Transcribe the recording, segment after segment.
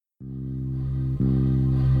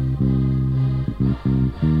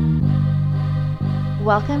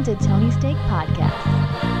Welcome to Tony Steak Podcast.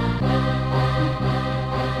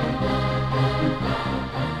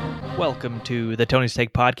 Welcome to the Tony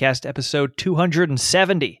Steak Podcast, episode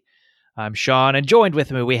 270. I'm Sean, and joined with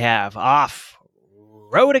me we have Off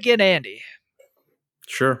Road Again Andy.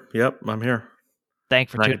 Sure. Yep, I'm here.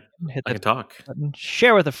 Thanks for tuning in. I Hit can the talk. button,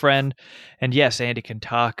 share with a friend, and yes, Andy can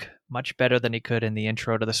talk much better than he could in the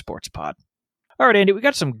intro to the Sports Pod. All right, Andy, we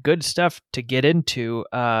got some good stuff to get into.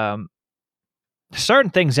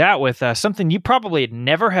 Starting things out with something you probably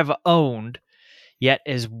never have owned, yet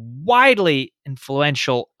is widely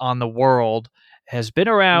influential on the world, has been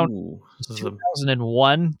around This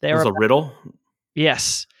 2001. is a riddle?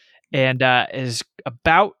 Yes, and is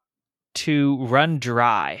about to run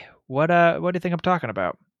dry. What do you think I'm talking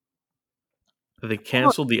about? They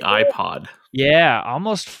canceled the iPod. Yeah,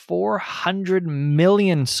 almost 400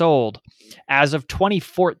 million sold as of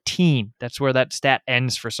 2014. That's where that stat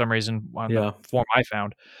ends for some reason on the form I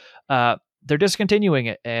found. They're discontinuing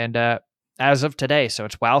it, and as of today, so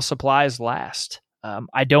it's while supplies last.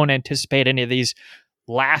 I don't anticipate any of these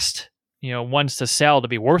last, ones to sell to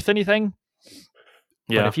be worth anything.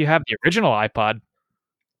 Yeah. But if you have the original iPod,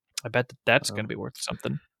 I bet that's going to be worth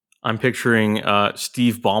something. I'm picturing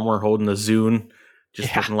Steve Ballmer holding the Zune,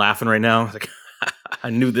 just fucking laughing right now. Like,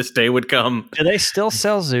 I knew this day would come. Do they still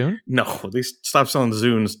sell Zune? No, they stopped selling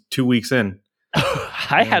Zunes 2 weeks in.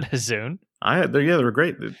 I had a Zune. They were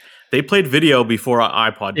great. They played video before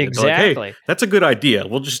iPod did. Exactly. Like, hey, that's a good idea.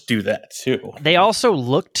 We'll just do that too. They also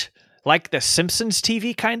looked like the Simpsons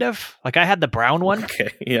TV, kind of. Like I had the brown one.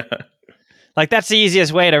 Okay, yeah. Like that's the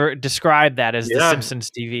easiest way to describe that as the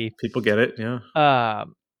Simpsons TV. People get it, yeah.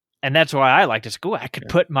 And that's why I liked it. Cool. I could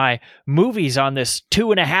put my movies on this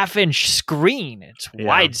 2.5-inch screen. It's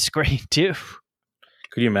widescreen too.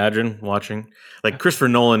 Could you imagine watching? Like Christopher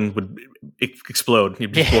Nolan would explode.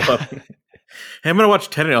 He'd just blow up. Hey, I'm going to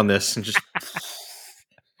watch Tenet on this and just.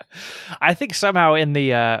 I think somehow in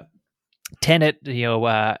the Tenet,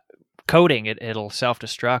 coding, it'll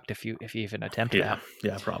self-destruct if you even attempt that.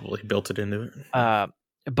 Yeah, probably built it into it.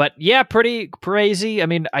 But yeah, pretty crazy. I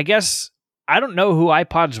mean, I guess I don't know who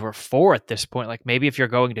iPods were for at this point. Like maybe if you're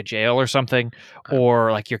going to jail or something,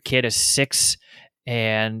 or like your kid is 6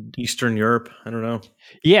 and Eastern Europe. I don't know.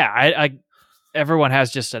 Yeah, I everyone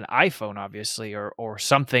has just an iPhone, obviously, or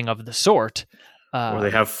something of the sort. Or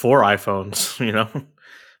they have 4 iPhones.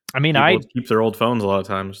 I mean, people keep their old phones a lot of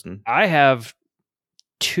times. And I have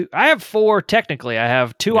 2. I have 4 technically. I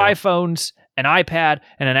have 2 iPhones, an iPad,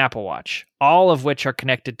 and an Apple Watch, all of which are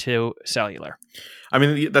connected to cellular. I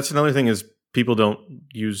mean, that's another thing is people don't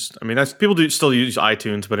use. I mean, people do still use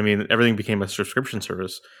iTunes, but I mean, everything became a subscription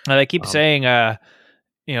service. They keep saying, the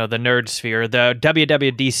Nerd Sphere, the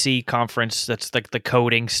WWDC conference. That's like the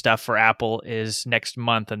coding stuff for Apple is next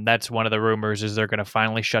month, and that's one of the rumors is they're going to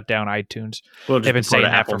finally shut down iTunes. Well, they've been saying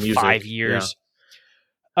that Apple for Music. 5 years.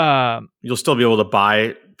 Yeah. You'll still be able to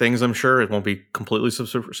buy things. I'm sure it won't be completely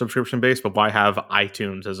subscription based, but why have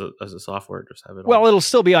iTunes as a software? Just have it. Well, it'll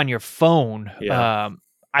still be on your phone. Yeah.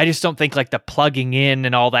 I just don't think like the plugging in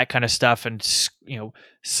and all that kind of stuff and,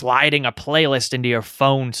 sliding a playlist into your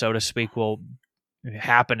phone, so to speak, will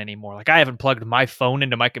happen anymore. Like I haven't plugged my phone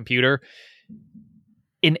into my computer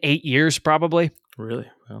in 8 years, probably. Really?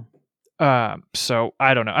 Well. So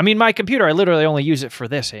I don't know. I mean, my computer, I literally only use it for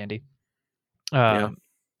this, Andy.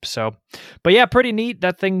 So, but yeah, pretty neat.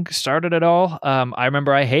 That thing started it all. I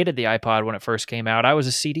remember I hated the iPod when it first came out. I was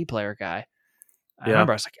a CD player guy. I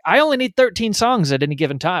remember I was like, I only need 13 songs at any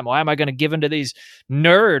given time. Why am I going to give in to these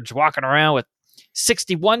nerds walking around with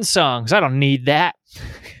 61 songs? I don't need that.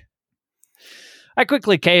 I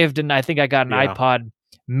quickly caved, and I think I got an iPod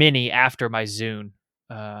Mini after my Zune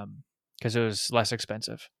because it was less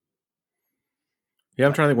expensive. Yeah,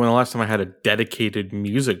 I'm trying to think when the last time I had a dedicated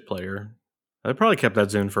music player. I probably kept that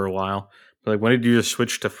Zune for a while. But like, when did you just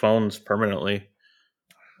switch to phones permanently?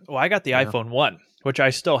 Well, I got the iPhone 1, which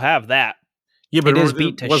I still have that. Yeah, but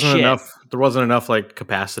it wasn't enough. There wasn't enough like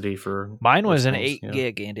capacity for. Mine was an 8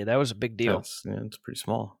 gig, Andy. That was a big deal. It's pretty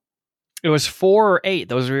small. It was 4 or 8.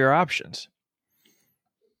 Those were your options.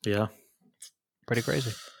 Yeah, pretty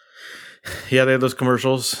crazy. Yeah, they had those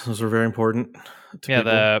commercials. Those were very important. Yeah,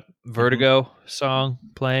 the Vertigo song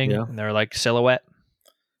playing, and they're like silhouette.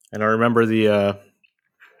 And I remember the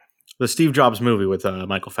Steve Jobs movie with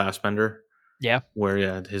Michael Fassbender. Yeah,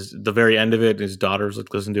 where the very end of it, his daughter's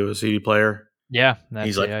like listening to a CD player. Yeah,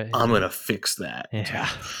 he's like, I'm gonna fix that. Yeah.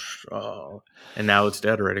 Oh, and now it's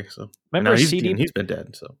dead already. So remember he's been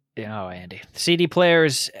dead. So Andy, CD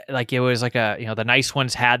players, like it was like the nice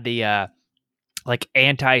ones had the like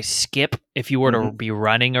anti-skip. If you were to be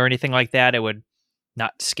running or anything like that, it would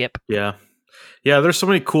not skip. Yeah. Yeah, there's so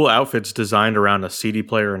many cool outfits designed around a CD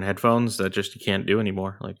player and headphones that just you can't do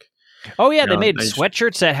anymore. Like, oh yeah, they made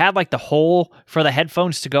sweatshirts that had like the hole for the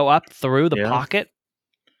headphones to go up through the pocket.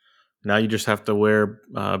 Now you just have to wear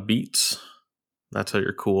Beats. That's how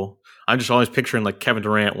you're cool. I'm just always picturing like Kevin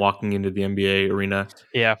Durant walking into the NBA arena.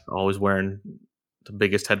 Yeah, always wearing the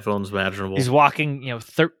biggest headphones imaginable. He's walking,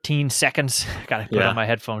 13 seconds. Got to put on my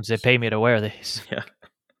headphones. They pay me to wear these. Yeah.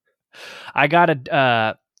 I got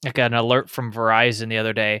an alert from Verizon the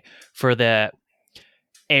other day for the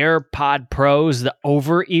AirPod Pros, the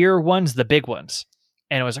over-ear ones, the big ones.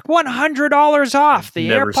 And it was like $100 off the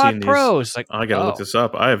AirPod Pros. Like, I got to look this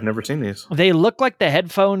up. I have never seen these. They look like the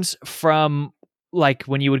headphones from like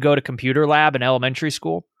when you would go to computer lab in elementary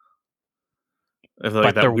school.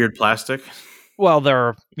 Like that weird plastic? Well,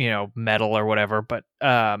 they're, metal or whatever, but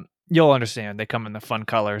you'll understand. They come in the fun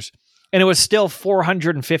colors. And it was still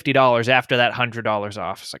 $450 after that $100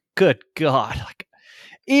 off. It's like, good God. Like,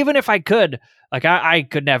 even if I could, like, I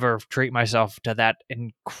could never treat myself to that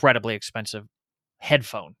incredibly expensive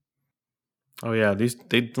headphone. Oh, yeah.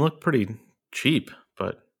 They look pretty cheap,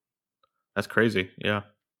 but that's crazy. Yeah.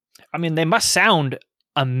 I mean, they must sound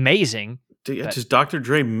amazing. Does Dr.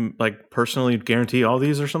 Dre like personally guarantee all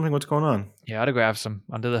these or something? What's going on? He autographs some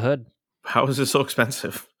under the hood. How is this so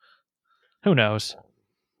expensive? Who knows?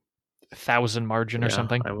 1,000 margin or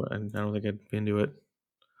something. I don't think I'd be into it.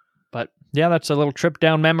 But yeah, that's a little trip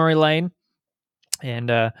down memory lane. And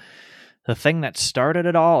the thing that started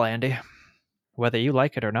it all, Andy, whether you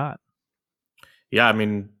like it or not. Yeah, I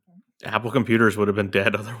mean, Apple computers would have been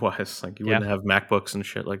dead otherwise. Like you wouldn't have MacBooks and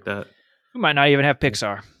shit like that. We might not even have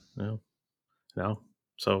Pixar. No.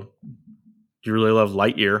 So you really love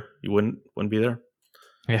Lightyear, you wouldn't be there.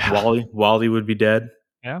 Yeah. Wall-E would be dead.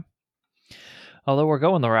 Yeah. Although we're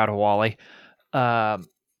going the route of Wall-E,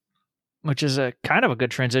 which is a kind of a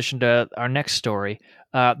good transition to our next story.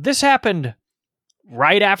 This happened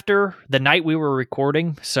right after the night we were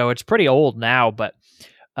recording, so it's pretty old now, but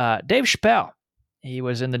Dave Chappelle, he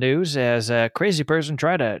was in the news as a crazy person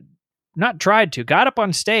got up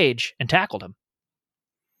on stage and tackled him.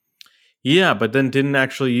 Yeah, but then didn't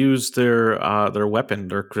actually use their weapon.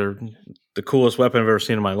 Their the coolest weapon I've ever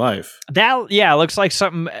seen in my life. That looks like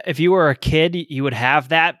something. If you were a kid, you would have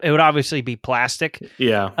that. It would obviously be plastic.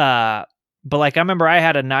 Yeah. But like I remember, I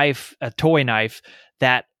had a toy knife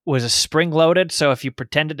that was a spring loaded. So if you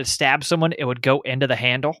pretended to stab someone, it would go into the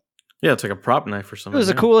handle. Yeah, it's like a prop knife or something. It was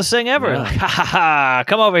the coolest thing ever. Yeah. Like, ha ha ha!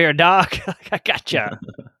 Come over here, Doc. I gotcha.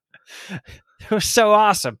 It was so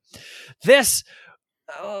awesome. This.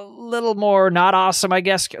 A little more not awesome, I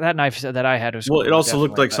guess. That knife that I had was well. Cool, it also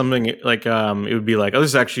looked like something like it would be like, oh, this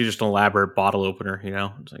is actually just an elaborate bottle opener,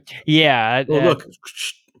 It's like, yeah. Oh, look,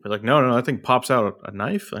 but like no, that thing pops out a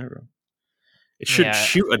knife. I don't know. It should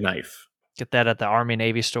shoot a knife. Get that at the Army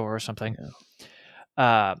Navy store or something.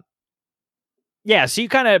 So you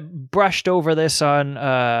kind of brushed over this on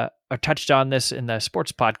or touched on this in the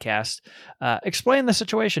sports podcast. Explain the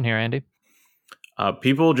situation here, Andy.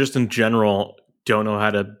 People just in general don't know how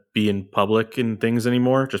to be in public and things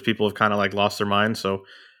anymore. Just people have kind of like lost their minds. So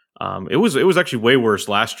it was actually way worse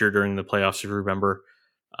last year during the playoffs, if you remember.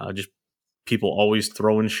 Just people always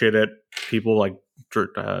throwing shit at people, like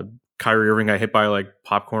Kyrie Irving got hit by like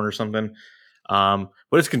popcorn or something. But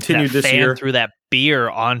it's continued this year. Threw that beer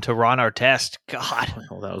onto Ron Artest. God,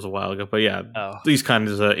 well, that was a while ago. But yeah, these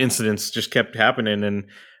kinds of incidents just kept happening, and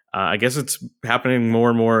I guess it's happening more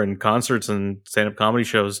and more in concerts and stand-up comedy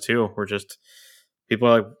shows too. Where just people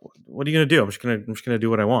are like, "What are you going to do? I'm just gonna do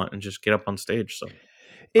what I want and just get up on stage." So,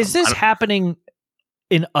 is this happening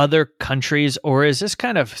in other countries, or is this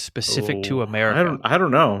kind of specific to America? I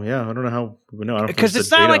don't know. Yeah, I don't know how we know. Because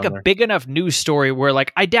it's not like a big enough news story where,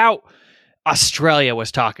 like, I doubt Australia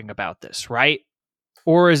was talking about this, right?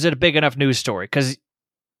 Or is it a big enough news story? Because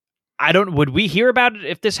would we hear about it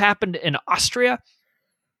if this happened in Austria?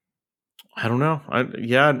 I don't know.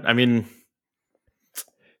 I mean,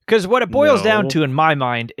 because what it boils down to in my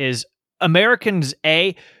mind is Americans,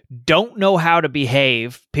 A, don't know how to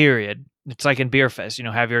behave, period. It's like in Beer Fest,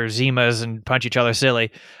 have your Zimas and punch each other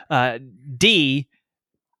silly. D,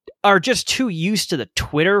 are just too used to the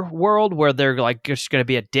Twitter world where they're like just going to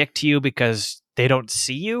be a dick to you because they don't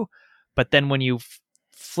see you. But then when you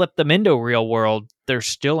flip them into real world, they're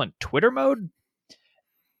still in Twitter mode.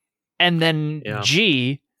 And then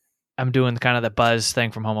G, I'm doing kind of the Buzz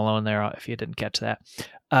thing from Home Alone there, if you didn't catch that.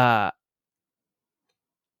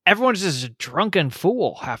 Everyone's just a drunken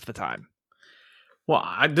fool half the time. Well,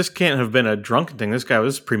 this can't have been a drunken thing. This guy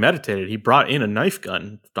was premeditated. He brought in a knife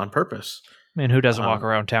gun on purpose. I mean, who doesn't walk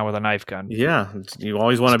around town with a knife gun? Yeah, you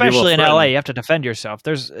always want to be able to especially in LA, you have to defend yourself.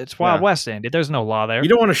 It's Wild West, Andy. There's no law there. You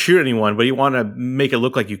don't want to shoot anyone, but you want to make it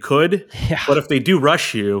look like you could. Yeah. But if they do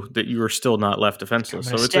rush you, that you are still not left defenseless.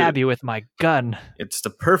 I'm gonna stab you with my gun. It's the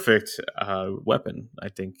perfect weapon. I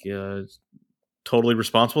think totally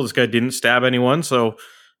responsible. This guy didn't stab anyone, so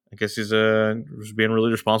I guess he's being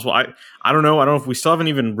really responsible. I don't know. I don't know if we still haven't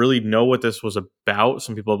even really know what this was about.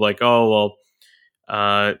 Some people are like, oh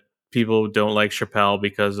well, people don't like Chappelle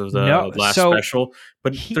because of the last special,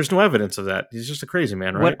 but there's no evidence of that. He's just a crazy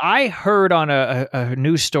man, right? What I heard on a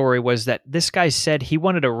news story was that this guy said he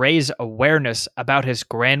wanted to raise awareness about his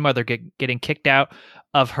grandmother getting kicked out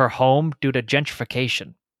of her home due to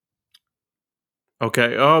gentrification.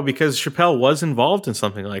 Okay. Oh, because Chappelle was involved in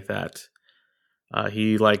something like that.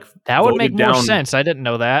 He that would make more sense. I didn't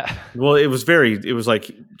know that. Well, it was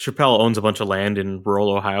like Chappelle owns a bunch of land in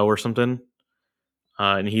rural Ohio or something.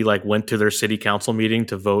 And he went to their city council meeting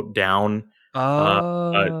to vote down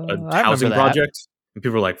a housing project. And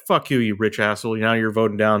people were like, fuck you, you rich asshole. Now you're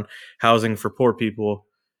voting down housing for poor people.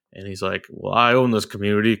 And he's like, well, I own this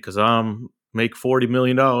community because I'm make $40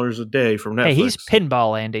 million a day from Netflix. Hey, he's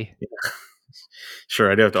pinball, Andy. Yeah.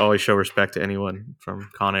 Sure, I do have to always show respect to anyone from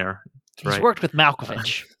Con Air. He's worked with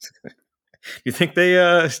Malkovich. You think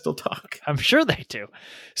they still talk? I'm sure they do.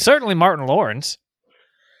 Certainly Martin Lawrence.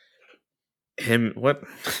 Him, what?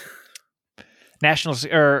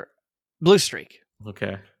 Blue Streak.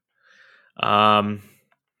 Okay.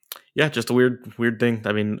 Yeah, just a weird thing.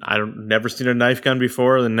 I mean, never seen a knife gun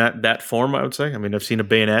before in that form, I would say. I mean, I've seen a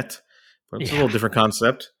bayonet, but it's a little different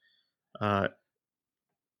concept.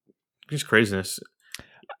 Just craziness.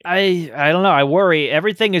 I don't know. I worry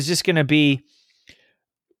everything is just going to be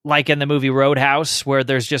like in the movie Roadhouse, where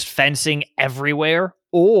there's just fencing everywhere.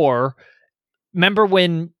 Or remember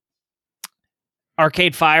when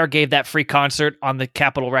Arcade Fire gave that free concert on the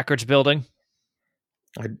Capitol Records building?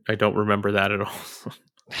 I don't remember that at all.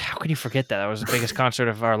 How can you forget that? That was the biggest concert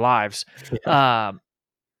of our lives. Yeah.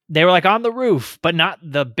 They were on the roof, but not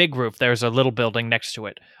the big roof. There's a little building next to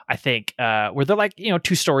it, I think, where they're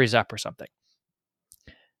 2 stories up or something.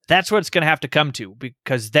 That's what it's going to have to come to,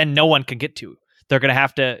 because then no one can get to. They're going to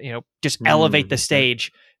have to, just elevate the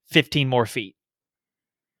stage 15 more feet.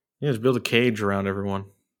 Yeah, just build a cage around everyone.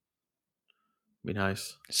 Be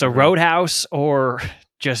nice. So Roadhouse or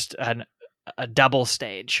just a double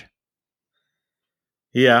stage.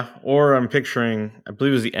 Yeah, or I'm picturing, I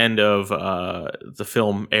believe it was the end of the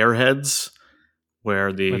film Airheads,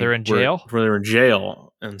 where they're in jail? Where they're in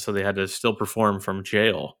jail, and so they had to still perform from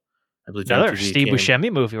jail. I believe another Steve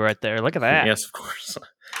Buscemi movie right there. Look at that. Yes, of course.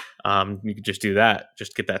 You could just do that.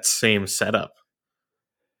 Just get that same setup.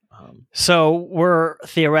 So we're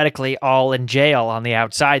theoretically all in jail on the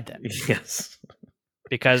outside then. Yes.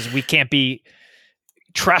 Because we can't be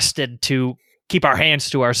trusted to keep our hands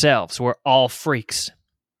to ourselves. We're all freaks.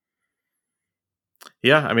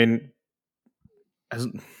 Yeah, I mean,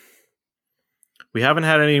 we haven't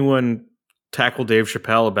had anyone tackle Dave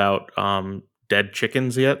Chappelle about dead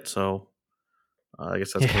chickens yet, so I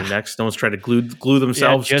guess that's coming next. No one's tried to glue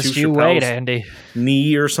themselves to Chappelle's wait, Andy.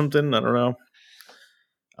 knee or something. I don't know.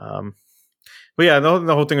 But yeah,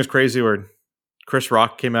 the whole thing was crazy where Chris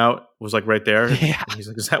Rock came out, was right there. Yeah. And he's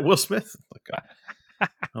like, is that Will Smith?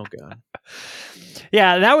 Oh, God.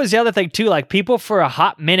 Yeah, that was the other thing, too. People for a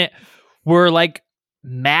hot minute were,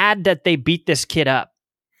 mad that they beat this kid up.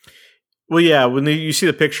 Well, yeah, when you see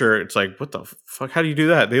the picture, it's like, what the fuck? How do you do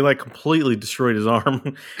that? They completely destroyed his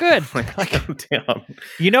arm. Good. Damn.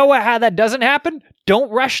 You know how that doesn't happen? Don't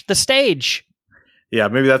rush the stage. Yeah,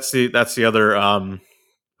 maybe that's the other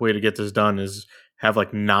way to get this done is have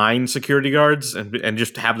 9 security guards and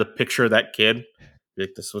just have the picture of that kid. Be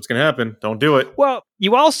like, this is what's going to happen. Don't do it. Well,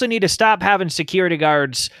 you also need to stop having security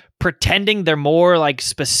guards pretending they're more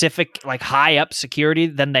specific, high up security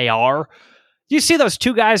than they are. You see those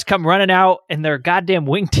 2 guys come running out in their goddamn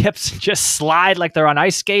wingtips and just slide like they're on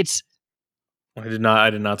ice skates? I did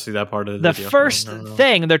not see that part of the video. First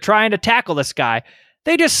thing, they're trying to tackle this guy.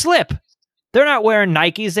 They just slip. They're not wearing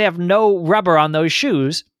Nikes. They have no rubber on those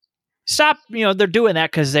shoes. Stop, they're doing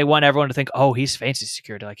that because they want everyone to think, oh, he's fancy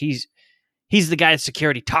security. He's the guy that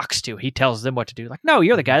security talks to. He tells them what to do. No,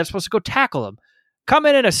 you're the guy that's supposed to go tackle him. Come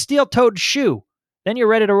in a steel-toed shoe. Then you're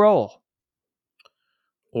ready to roll.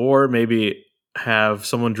 Or maybe have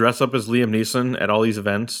someone dress up as Liam Neeson at all these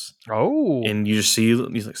events. Oh. And you just see,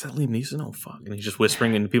 he's like, is that Liam Neeson? Oh, fuck. And he's just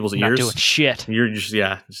whispering into people's ears. Not doing shit. And you're just,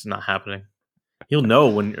 it's not happening. He'll know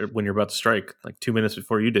when you're about to strike, 2 minutes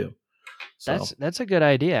before you do. So. That's a good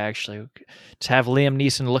idea, actually. To have Liam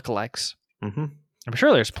Neeson lookalikes. Mm-hmm. I'm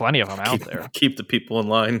sure there's plenty of them out there. Keep the people in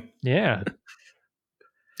line. Yeah.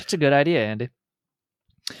 It's a good idea, Andy.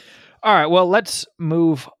 All right, well, let's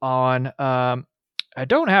move on. I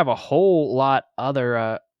don't have a whole lot of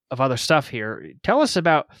other stuff here. Tell us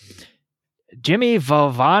about Jimmy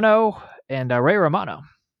Valvano and Ray Romano.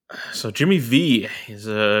 So Jimmy V is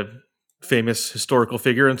a famous historical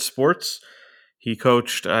figure in sports. He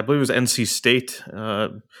coached, I believe it was NC State,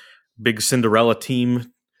 big Cinderella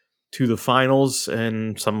team to the finals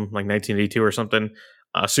in some like 1982 or something.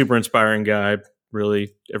 Super inspiring guy.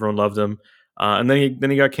 Really, everyone loved him. And then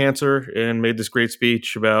he got cancer and made this great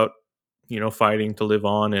speech about, fighting to live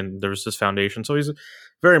on. And there was this foundation. So he's a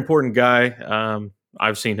very important guy.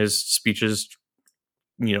 I've seen his speeches.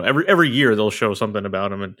 Every year they'll show something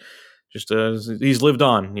about him, and just he's lived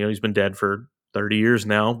on. He's been dead for 30 years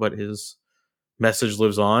now, but his message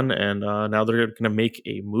lives on. And now they're going to make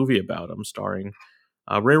a movie about him, starring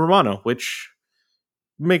Ray Romano, which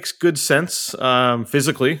makes good sense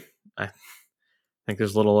physically. I think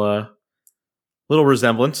there's a little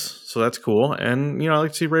resemblance, so that's cool. And I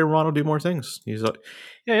like to see Ray Romano do more things. He's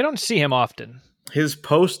you don't see him often. His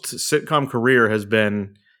post sitcom career has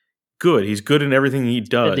been good. He's good in everything he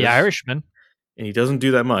does. The Irishman, and he doesn't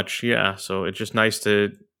do that much. Yeah, so it's just nice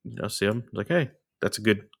to see him. Like, hey, that's a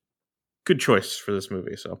good choice for this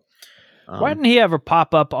movie. So why didn't he ever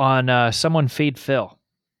pop up on Someone Feed Phil?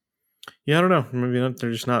 Yeah, I don't know. Maybe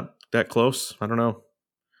they're just not that close. I don't know.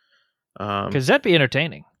 Because that'd be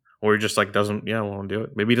entertaining. Or he just doesn't want to do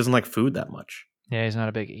it. Maybe he doesn't like food that much. Yeah, he's not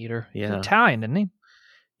a big eater. Yeah. He's Italian, isn't he?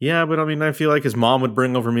 Yeah, but I feel like his mom would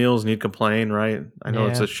bring over meals and he'd complain, right? I know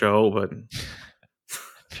it's a show, but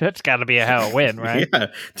that's got to be how it went, right? Yeah,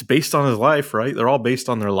 it's based on his life, right? They're all based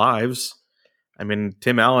on their lives. I mean,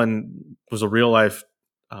 Tim Allen was a real life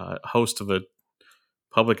host of a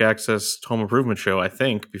public access home improvement show, I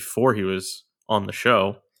think, before he was on the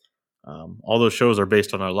show. All those shows are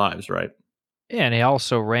based on our lives, right? Yeah, and he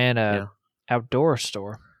also ran a outdoor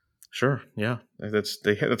store. Sure, yeah.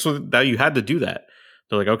 That's what you had to do that.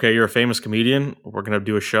 They're like, okay, you're a famous comedian. We're going to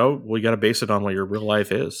do a show. Well, you got to base it on what your real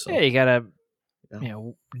life is. So. Yeah, you got to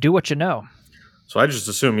do what you know. So I just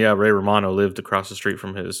assume, Ray Romano lived across the street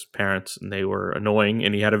from his parents, and they were annoying,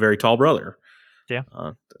 and he had a very tall brother. Yeah.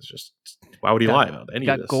 That's just, why would he lie about any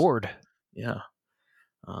of this? Got gored. Yeah.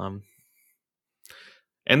 And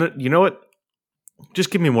you know what?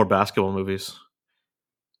 Just give me more basketball movies.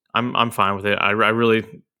 I'm fine with it.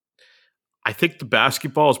 I think the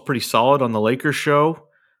basketball is pretty solid on the Lakers show.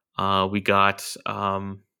 We got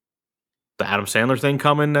the Adam Sandler thing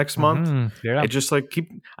coming next month. Yeah. It just I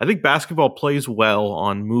think basketball plays well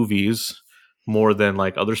on movies more than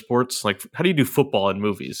other sports. Like, how do you do football in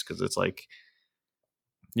movies? Because it's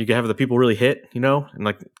you can have the people really hit, and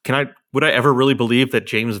would I ever really believe that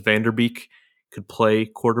James Vanderbeek could play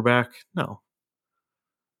quarterback? No.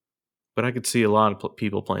 But I could see a lot of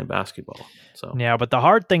people playing basketball. So yeah, but the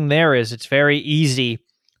hard thing there is it's very easy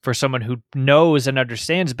for someone who knows and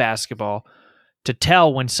understands basketball to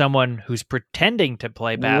tell when someone who's pretending to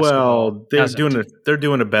play basketball. Well, they're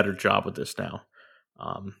doing a better job with this now.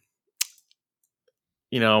 I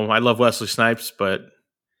love Wesley Snipes, but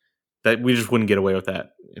that we just wouldn't get away with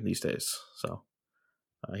that in these days. So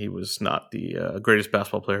he was not the greatest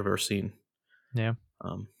basketball player I've ever seen. Yeah.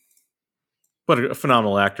 But a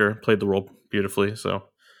phenomenal actor, played the role beautifully. So,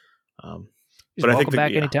 but I think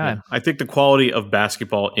back anytime. Yeah, I think the quality of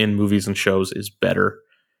basketball in movies and shows is better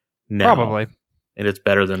now. Probably, and it's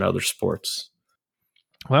better than other sports.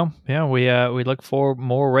 Well, yeah, we look for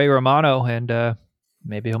more Ray Romano, and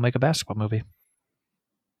maybe he'll make a basketball movie.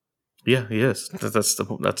 Yeah, he is. That's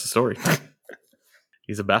the story.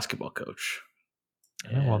 He's a basketball coach.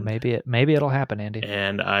 Yeah, well, maybe it'll happen, Andy.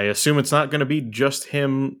 And I assume it's not going to be just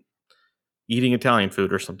him eating Italian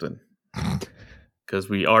food or something, because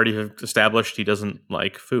we already have established he doesn't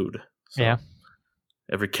like food. So yeah.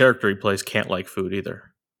 Every character he plays can't like food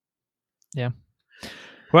either. Yeah.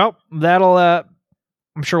 Well, that'll.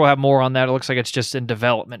 I'm sure we'll have more on that. It looks like it's just in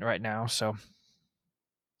development right now, so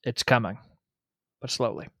it's coming, but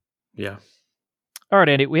slowly. Yeah. All right,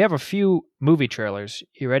 Andy. We have a few movie trailers.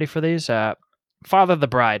 You ready for these? Father of the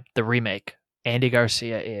Bride, the remake. Andy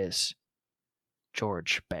Garcia is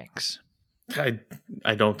George Banks.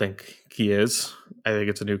 I don't think he is. I think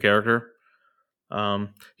it's a new character.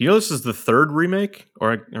 This is the third remake,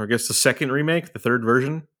 or I guess the second remake, the third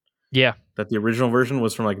version. Yeah. That the original version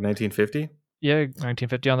was from 1950. Yeah,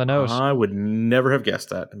 1950 on the nose. I would never have guessed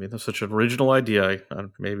that. I mean, that's such an original idea.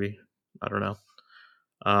 Maybe. I don't know.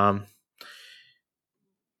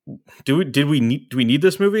 Do we need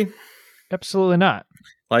this movie? Absolutely not.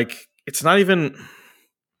 It's not even.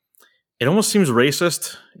 It almost seems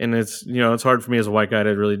racist, and it's it's hard for me as a white guy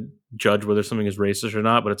to really judge whether something is racist or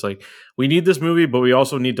not, but it's like we need this movie, but we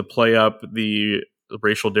also need to play up the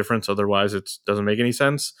racial difference. Otherwise, it doesn't make any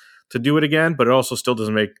sense to do it again. But it also still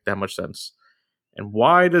doesn't make that much sense. And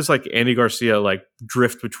why does like Andy Garcia like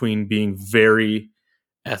drift between being very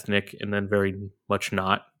ethnic and then very much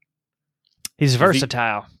not? He's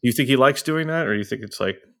versatile. Do you think he likes doing that, or do you think it's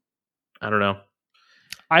like, I don't know?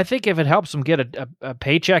 I think if it helps him get a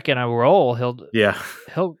paycheck and a role, he'll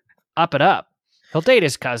up it up. He'll date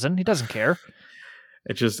his cousin. He doesn't care.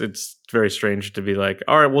 It's very strange to be like,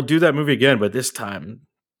 all right, we'll do that movie again, but this time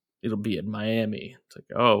it'll be in Miami. It's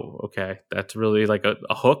like, oh, okay, that's really like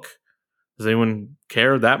a hook. Does anyone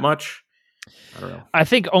care that much? I don't know. I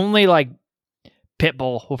think only like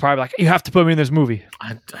Pitbull will probably be like, you have to put me in this movie.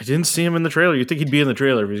 I didn't see him in the trailer. You think he'd be in the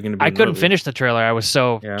trailer if he's going to be in the couldn't movie. Finish the trailer. I was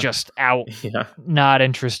so just out. Yeah. Not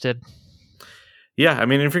interested. Yeah, I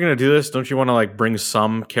mean, if you're going to do this, don't you want to like bring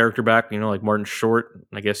some character back, you know, like Martin Short?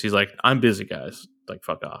 I guess he's like, I'm busy, guys. Like,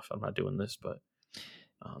 fuck off. I'm not doing this, but...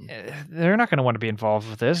 they're not going to want to be involved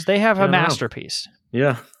with this. They have a masterpiece.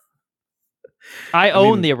 Yeah. I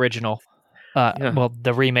own the original. Well,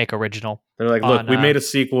 the remake original. They're like, look, we made a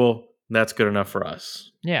sequel. That's good enough for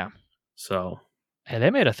us. Yeah. So. And they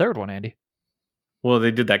made a third one, Andy. Well,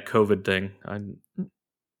 they did that COVID thing.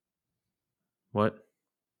 What?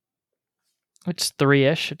 It's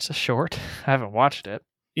 3-ish. It's a short. I haven't watched it.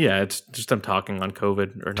 Yeah, it's just them talking on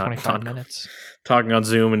COVID or not 25 minutes. Talking on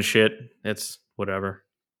Zoom and shit. It's whatever.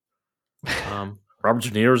 Robert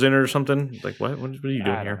De Niro's in it or something. Like, what are you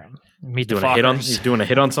doing here? Meet the Fockers. He's doing a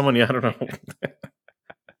hit on someone? Yeah, I don't know.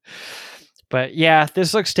 But yeah,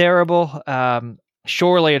 this looks terrible.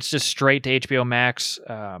 Surely it's just straight to HBO Max.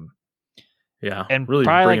 Yeah, and really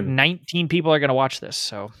probably like 19 people are going to watch this.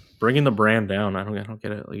 So bringing the brand down. I don't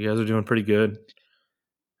get it. You guys are doing pretty good.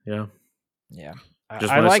 Yeah. Yeah.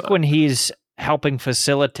 I like when he's helping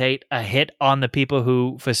facilitate a hit on the people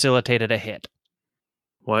who facilitated a hit.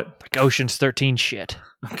 What? Like Ocean's 13 shit.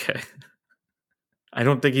 Okay. I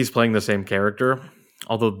don't think he's playing the same character,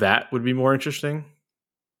 although that would be more interesting.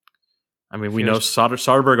 I mean, we know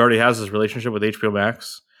Soderbergh already has this relationship with HBO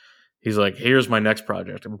Max. He's like, here's my next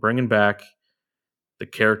project. I'm bringing back the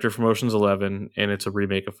character from Ocean's 11, and it's a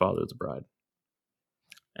remake of Father of the Bride.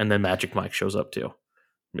 And then Magic Mike shows up too.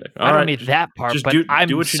 Like, I don't need that part, but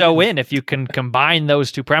I'm so in if you can combine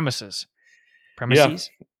those two premises. Yeah.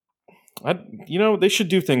 They should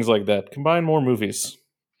do things like that. Combine more movies.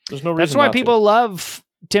 There's no reason. That's why people love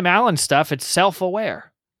Tim Allen stuff. It's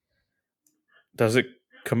self-aware. Does it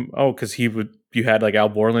come? Oh, because you had like Al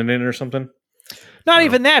Borland in it or something. Not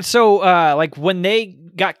even that. So, like when they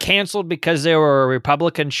got canceled because they were a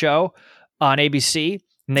Republican show on ABC,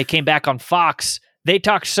 and they came back on Fox, they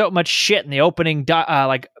talked so much shit in the opening,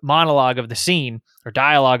 like monologue of the scene or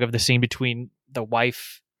dialogue of the scene between the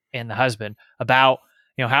wife and the husband about.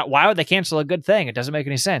 Why would they cancel a good thing? It doesn't make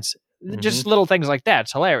any sense. Mm-hmm. Just little things like that.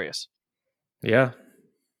 It's hilarious. Yeah.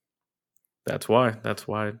 That's why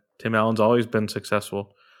Tim Allen's always been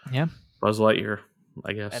successful. Yeah. Buzz Lightyear,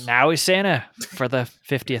 I guess. And now he's Santa for the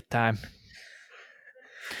 50th time.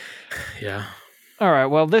 Yeah. All right.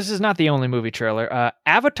 Well, this is not the only movie trailer.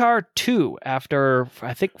 Avatar 2, after,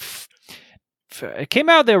 I think, it came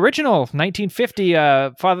out the original 1950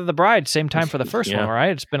 Father of the Bride, same time for the first one,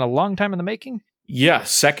 right? It's been a long time in the making. Yeah,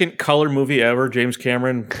 second color movie ever. James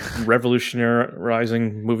Cameron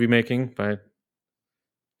revolutionizing movie making by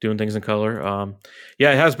doing things in color.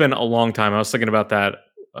 It has been a long time. I was thinking about that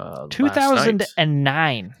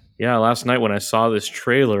 2009. Yeah, last night when I saw this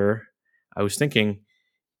trailer, I was thinking,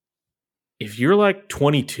 if you're like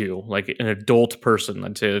 22, like an adult person,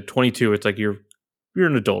 I'd say 22, it's like you're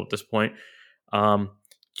an adult at this point.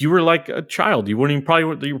 You were like a child. You wouldn't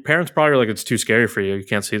even your parents probably were like, it's too scary for you. You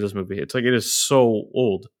can't see this movie. It's like, it is so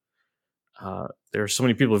old. There are so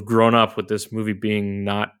many people who've grown up with this movie being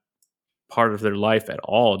not part of their life at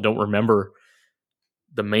all. Don't remember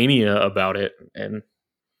the mania about it. And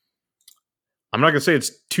I'm not going to say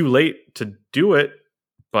it's too late to do it,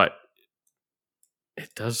 but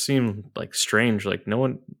it does seem like strange. Like no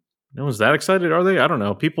one's that excited, are they? I don't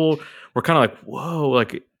know. People were kind of like, whoa,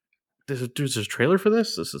 like, there's a trailer for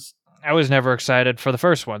this? I was never excited for the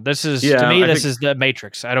first one. This is the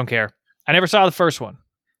Matrix. I don't care. I never saw the first one.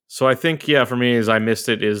 So I think, for me, is I missed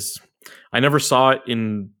it. I never saw it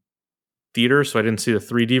in theater, so I didn't see the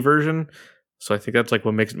 3D version. So I think that's like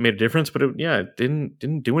what made a difference. But it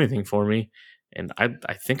didn't do anything for me. And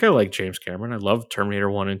I think I like James Cameron. I love Terminator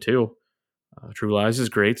 1 and 2. True Lies is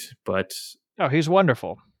great, but he's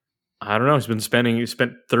wonderful. I don't know. He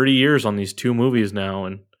spent 30 years on these two movies now,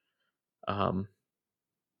 and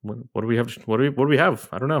what do we have? What do we have?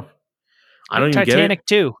 I don't know. I don't even Titanic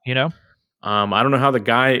get it. too, you know? I don't know how the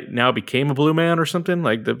guy now became a blue man or something.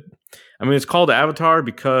 It's called Avatar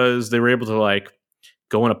because they were able to like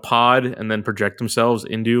go in a pod and then project themselves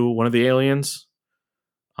into one of the aliens.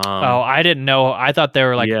 I didn't know. I thought they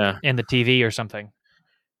were like yeah. in the TV or something.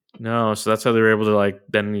 No, so that's how they were able to like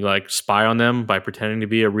then like spy on them by pretending to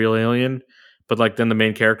be a real alien. But like then the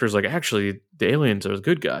main character is like, actually, the aliens are the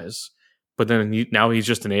good guys. But then now he's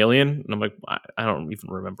just an alien, and I'm like, I don't even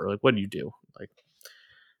remember. Like, what do you do? Like,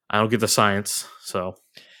 I don't get the science. So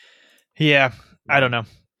yeah, I don't know.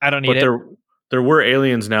 I don't need it. There were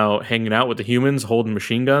aliens now hanging out with the humans, holding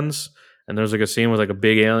machine guns, and there's like a scene with like a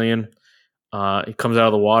big alien. He comes out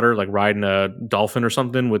of the water like riding a dolphin or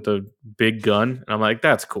something with a big gun, and I'm like,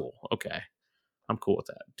 that's cool. Okay, I'm cool with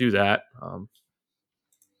that. Do that.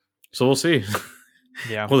 So we'll see.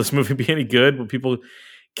 Yeah. Will this movie be any good? Will people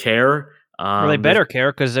care? Well, they better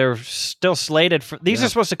care because they're still slated for. These are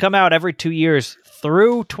supposed to come out every 2 years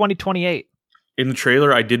through 2028. In the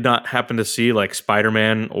trailer, I did not happen to see like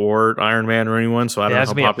Spider-Man or Iron Man or anyone, so I don't know how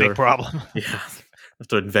that's popular. A big problem. Yeah, have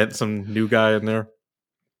to invent some new guy in there.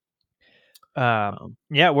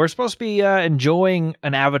 Yeah, we're supposed to be enjoying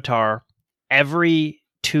an Avatar every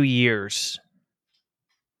 2 years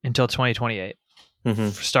until 2028,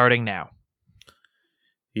 starting now.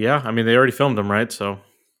 Yeah, I mean they already filmed them, right? So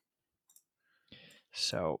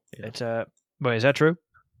it's wait, is that true?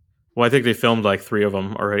 Well, I think they filmed like 3 of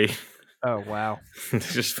them already. Oh wow! They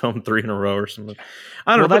just filmed 3 in a row or something.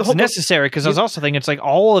 I don't know. That's necessary because I was also thinking it's like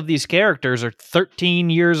all of these characters are 13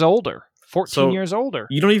 years older. 14 years older.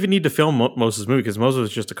 You don't even need to film Moses' movie because Moses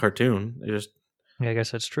is just a cartoon. Yeah, I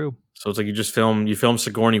guess that's true. So it's like you film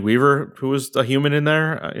Sigourney Weaver, who was a human in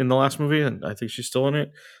there in the last movie, and I think she's still in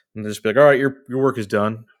it. And they just be like, all right, your work is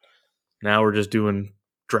done. Now we're just doing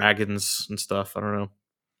dragons and stuff. I don't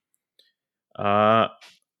know.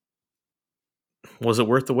 Was it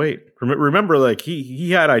worth the wait? Remember, like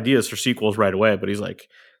he had ideas for sequels right away, but he's like,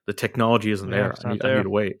 the technology isn't there. I need to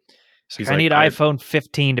wait. I need iPhone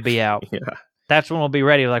 15 to be out. Yeah. That's when we'll be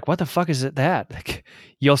ready. Like, what the fuck is it that? Like,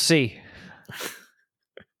 you'll see.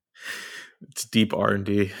 It's deep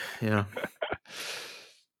R&D. Yeah.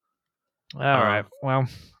 All right. Well,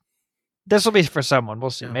 this will be for someone. We'll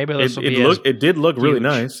see. Maybe this will be It did look really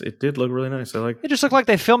nice. It did look really nice. It just looked like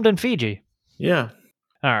they filmed in Fiji. Yeah.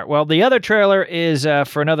 All right. Well, the other trailer is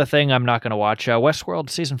for another thing I'm not going to watch. Westworld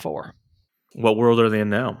Season 4. What world are they in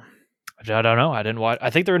now? I don't know. I didn't watch.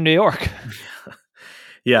 I think they're in New York.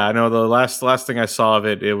 Yeah, I know. The last thing I saw of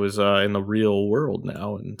it was in the real world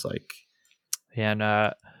now, and it's like,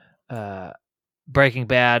 yeah, and Breaking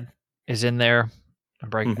Bad is in there. I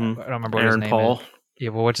don't remember what his name is. Yeah,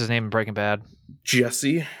 well, what's his name in Breaking Bad?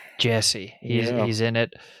 Jesse. He's in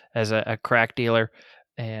it as a crack dealer,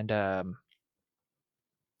 and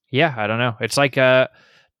yeah, I don't know. It's like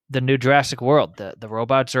the new Jurassic World. The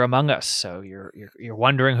robots are among us, so you're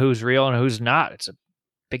wondering who's real and who's not. It's a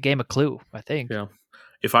big game of Clue, I think. Yeah.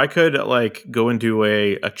 If I could like go into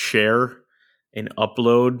a chair and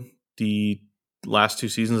upload the last 2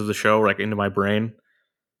 seasons of the show like into my brain,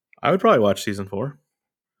 I would probably watch season 4.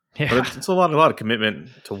 Yeah. But it's a lot of commitment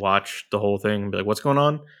to watch the whole thing and be like, what's going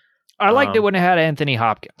on? I liked it when it had Anthony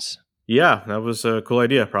Hopkins. Yeah, that was a cool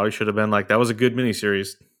idea. Probably should have been like, that was a good miniseries.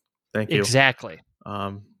 Thank you. Exactly.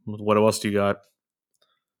 What else do you got?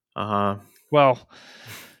 Well,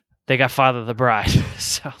 they got Father the Bride,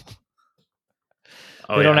 so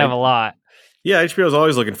they don't have a lot. Yeah, HBO is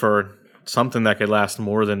always looking for something that could last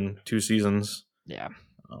more than 2 seasons. Yeah.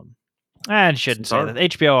 I shouldn't say that.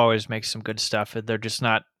 HBO always makes some good stuff. They're just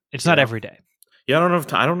not. It's not every day. Yeah, I don't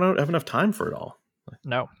have enough time for it all.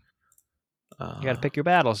 No. You got to pick your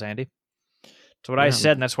battles, Andy. That's what I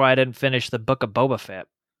said, and that's why I didn't finish the Book of Boba Fett.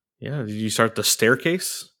 Yeah, did you start The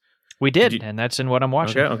Staircase? We did, and that's in what I'm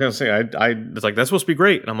watching. Okay, I was gonna say, it's like that's supposed to be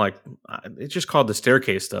great, and I'm like, it's just called The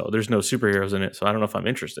Staircase, though. There's no superheroes in it, so I don't know if I'm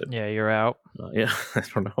interested. Yeah, you're out. Yeah, I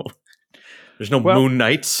don't know. There's no moon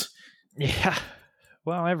knights. Yeah,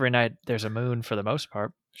 well, every night there's a moon for the most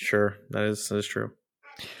part. Sure, that is true.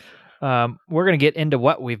 We're going to get into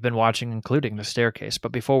what we've been watching, including The Staircase.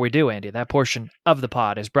 But before we do, Andy, that portion of the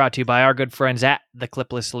pod is brought to you by our good friends at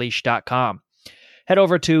thecliplessleash.com. Head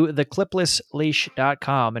over to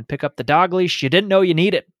thecliplessleash.com and pick up the dog leash you didn't know you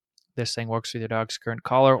needed. This thing works with your dog's current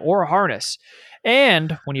collar or harness.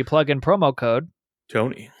 And when you plug in promo code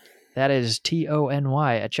Tony, that is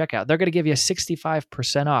TONY at checkout, they're going to give you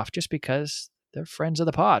 65% off just because they're friends of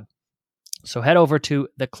the pod. So head over to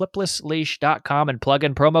thecliplessleash.com and plug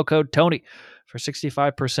in promo code Tony for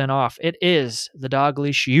 65% off. It is the dog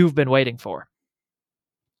leash you've been waiting for.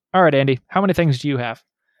 All right, Andy, how many things do you have?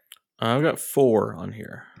 I've got 4 on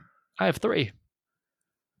here. I have 3.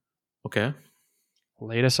 Okay.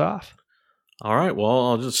 Lead us off. All right. Well,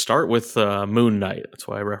 I'll just start with Moon Knight. That's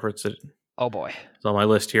why I referenced it. Oh, boy. It's on my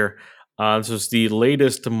list here. This is the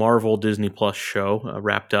latest Marvel Disney Plus show,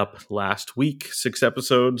 wrapped up last week, 6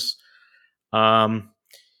 episodes. Oscar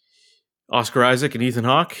Isaac and Ethan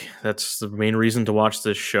Hawke. That's the main reason to watch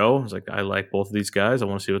this show. It's like, I like both of these guys. I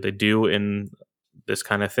want to see what they do in this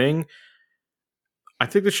kind of thing. I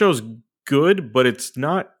think the show's good, but it's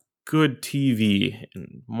not good TV.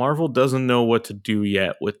 And Marvel doesn't know what to do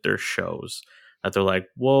yet with their shows. That they're like,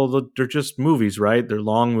 well, they're just movies, right? They're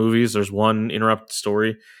long movies. There's one interrupted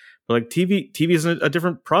story. But like TV is a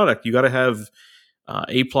different product. You got to have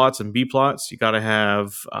A plots and B plots. You got to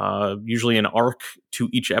have usually an arc to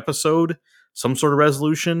each episode, some sort of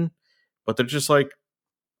resolution. But they're just like,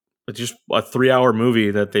 it's just a 3-hour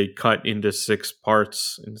movie that they cut into 6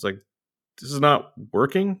 parts. And it's like, this is not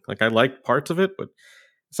working. Like, I like parts of it, but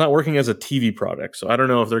it's not working as a TV product. So I don't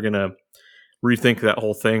know if they're going to rethink that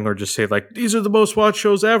whole thing or just say, like, these are the most watched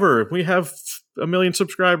shows ever. We have 1 million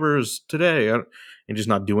subscribers today. And just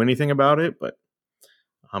not do anything about it. But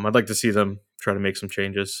I'd like to see them try to make some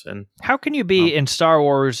changes. And how can you be in Star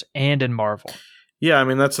Wars and in Marvel? Yeah, I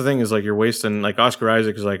mean, that's the thing, is like, you're wasting, like, Oscar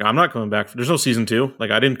Isaac is like, I'm not coming back. There's no season 2. Like,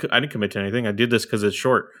 I didn't commit to anything. I did this because it's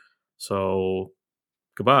short. So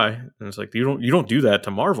goodbye. And it's like, you don't do that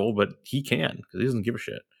to Marvel, but he can, because he doesn't give a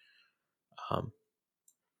shit.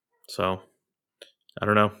 So I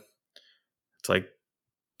don't know. It's like,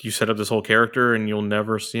 you set up this whole character and you'll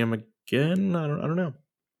never see him again. I don't know.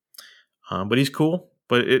 But he's cool.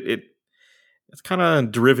 But it's kind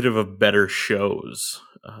of derivative of better shows.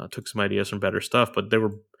 Took some ideas from better stuff, but they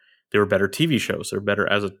were better TV shows. They're better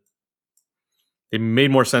they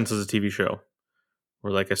made more sense as a TV show.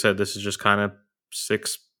 Where, like I said, this is just kind of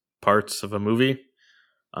 6 parts of a movie.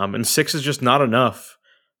 And 6 is just not enough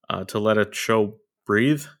to let a show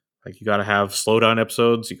breathe. Like, you got to have slow down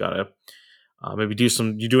episodes. You got to maybe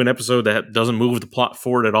do an episode that doesn't move the plot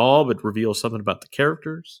forward at all, but reveals something about the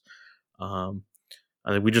characters.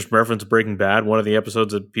 I think we just referenced Breaking Bad. One of the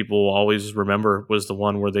episodes that people always remember was the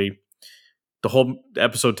one where the whole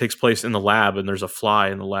episode takes place in the lab, and there's a fly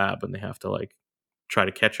in the lab, and they have to, like, try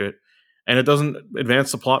to catch it. And it doesn't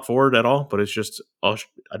advance the plot forward at all, but it's just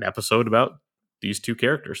an episode about these 2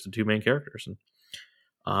 characters, the 2 main characters.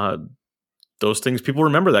 And those things, people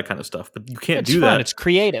remember that kind of stuff, but you can't do that. It's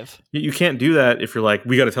creative. You can't do that if you're like,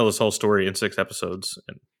 we got to tell this whole story in 6 episodes.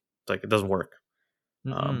 And it's like, it doesn't work.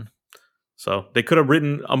 So they could have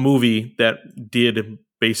written a movie that did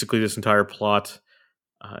basically this entire plot,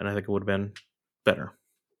 and I think it would have been better.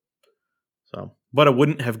 So, but it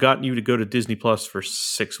wouldn't have gotten you to go to Disney Plus for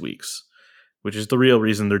 6 weeks, which is the real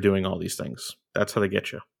reason they're doing all these things. That's how they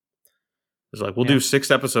get you. It's like, we'll do 6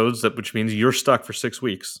 episodes, which means you're stuck for 6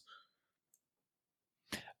 weeks.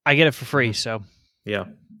 I get it for free, so. Yeah.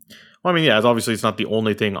 Well, I mean, yeah, obviously it's not the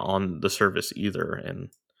only thing on the service either. And,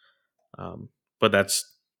 but that's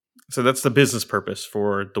the business purpose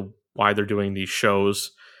for why they're doing these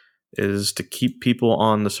shows, is to keep people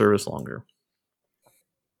on the service longer.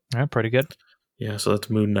 Yeah, pretty good. Yeah, so that's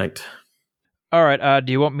Moon Knight. All right,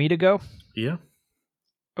 do you want me to go? Yeah.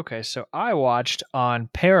 Okay, so I watched on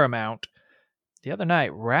Paramount the other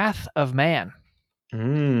night, Wrath of Man.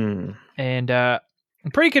 And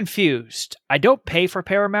I'm pretty confused. I don't pay for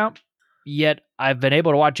Paramount, yet I've been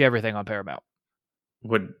able to watch everything on Paramount.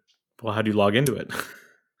 Well, how do you log into it?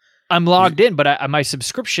 I'm logged in, but my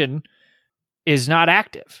subscription is not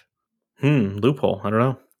active. Loophole. I don't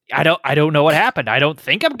know. I don't know what happened. I don't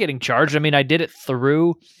think I'm getting charged. I mean, I did it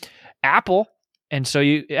through Apple, and so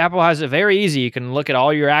Apple has it very easy. You can look at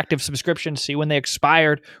all your active subscriptions, see when they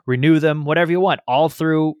expired, renew them, whatever you want, all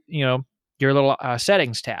through your little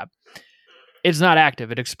settings tab. It's not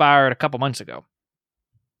active. It expired a couple months ago.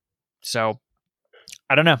 So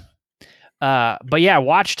I don't know. But yeah, I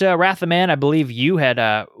watched Wrath of Man. I believe you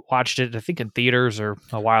had watched it, I think, in theaters or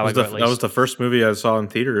a while ago at least. That was the first movie I saw in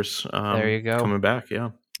theaters. There you go. Coming back, yeah.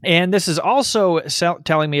 And this is also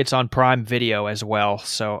telling me it's on Prime Video as well.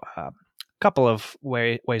 So a couple of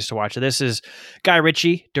ways to watch it. This is Guy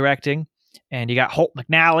Ritchie directing, and you got Holt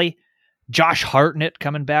McNally, Josh Hartnett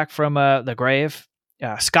coming back from the grave,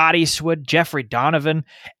 Scott Eastwood, Jeffrey Donovan,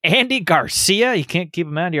 Andy Garcia. You can't keep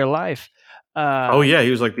him out of your life. Oh yeah, he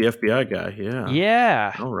was like the FBI guy.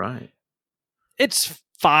 Yeah. All right. It's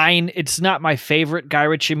fine. It's not my favorite Guy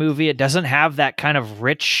Ritchie movie. It doesn't have that kind of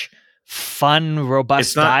rich, fun,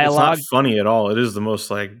 robust dialogue. It's not funny at all. It is the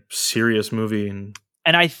most like serious movie, and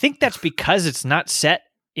I think that's because it's not set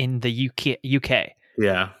in the UK.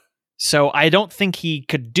 Yeah. So I don't think he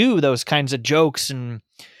could do those kinds of jokes and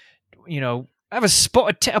I have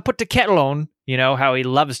I put the kettle on. You know how he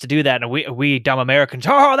loves to do that, and we dumb Americans,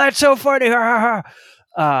 oh, that's so funny. I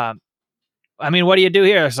mean, what do you do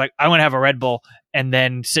here? It's like, I'm going to have a Red Bull and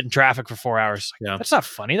then sit in traffic for 4 hours. Yeah. That's not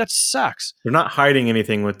funny. That sucks. They're not hiding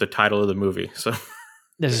anything with the title of the movie. So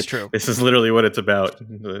this is true. This is literally what it's about.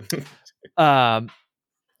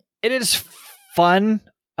 It is fun,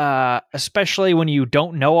 especially when you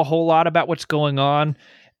don't know a whole lot about what's going on.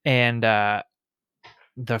 And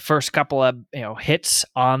the first couple of hits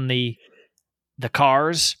on the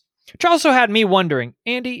cars, which also had me wondering,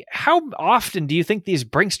 Andy, how often do you think these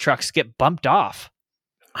Brinks trucks get bumped off?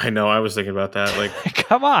 I know. I was thinking about that. Like,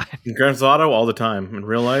 come on, in Grand Theft Auto all the time. In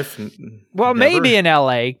real life, well, never. Maybe in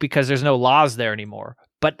LA because there's no laws there anymore.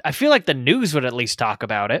 But I feel like the news would at least talk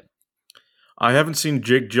about it. I haven't seen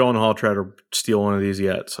Jake Gyllenhaal try to steal one of these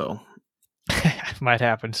yet, so might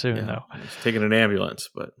happen soon though. He's taking an ambulance,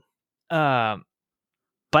 but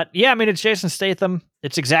yeah, I mean, it's Jason Statham.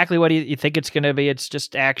 It's exactly what you think it's going to be. It's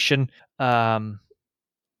just action.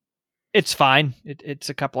 It's fine. It's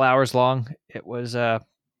a couple hours long. It was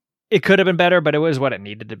it could have been better, but it was what it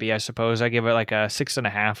needed to be, I suppose. I give it like a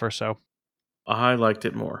 6.5 or so. I liked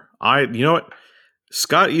it more. You know what?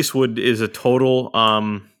 Scott Eastwood is a total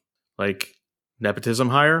like nepotism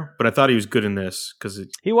hire, but I thought he was good in this because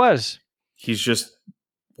he was. He's just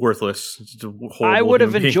worthless. I would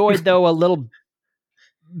have enjoyed though a little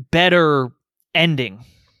better ending.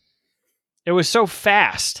 It was so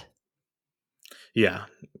fast. Yeah.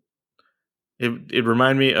 It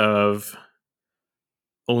reminded me of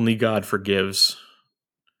Only God Forgives,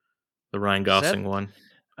 the Ryan Gosling one.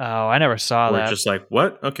 Oh, I never saw that. Just like,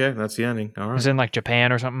 what? Okay, that's the ending. All right. It was in like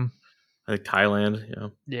Japan or something. I think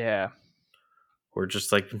Thailand, Yeah. We're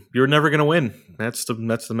just like, you're never gonna win. That's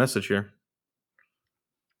the message here.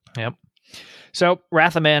 Yep. So,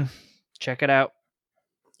 Wrath of Man, check it out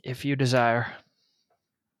if you desire.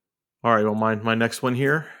 All right, well, my next one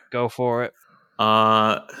here. Go for it.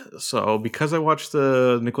 So because I watched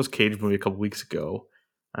the Nicolas Cage movie a couple weeks ago,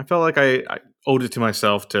 I felt like I owed it to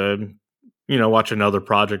myself to, watch another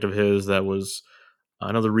project of his that was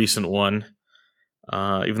another recent one.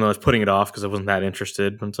 Even though I was putting it off because I wasn't that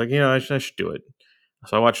interested, but it's like, I should do it.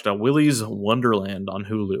 So I watched Willy's Wonderland on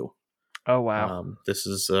Hulu. Oh wow! This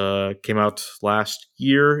is came out last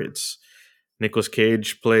year. It's Nicolas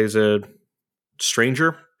Cage plays a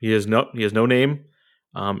stranger. He has no name.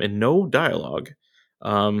 And no dialogue,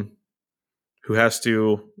 who has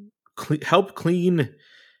to help clean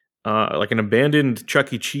like an abandoned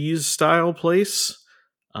Chuck E. Cheese style place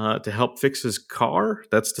to help fix his car.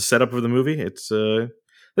 That's the setup of the movie. It's there's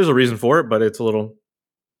a reason for it, but it's a little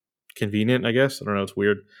convenient, I guess. I don't know. It's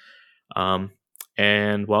weird.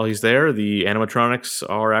 And while he's there, the animatronics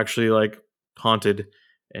are actually like haunted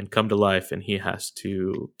and come to life, and he has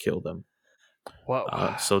to kill them.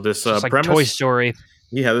 Whoa! So this like premise, Toy Story.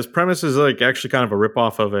 Yeah, this premise is like actually kind of a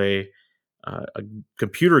ripoff of a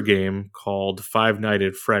computer game called Five Nights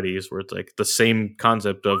at Freddy's, where it's like the same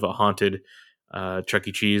concept of a haunted Chuck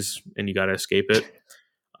E. Cheese, and you got to escape it.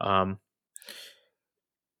 I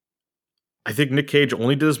think Nick Cage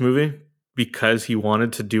only did this movie because he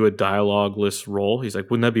wanted to do a dialogue-less role. He's like,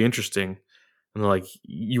 wouldn't that be interesting? And they're like,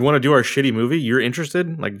 you want to do our shitty movie? You're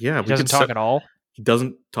interested? Like, yeah. He doesn't talk at all? He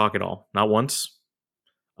doesn't talk at all. Not once.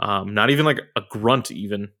 Not even like a grunt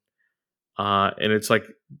even. And it's like,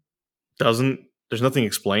 there's nothing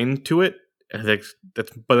explained to it. I think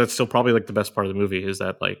but that's still probably like the best part of the movie is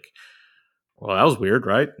that like, well, that was weird,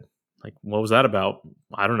 right? Like, what was that about?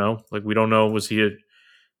 I don't know. Like, we don't know. Was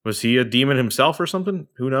he a demon himself or something?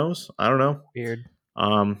 Who knows? I don't know. Weird.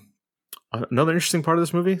 Another interesting part of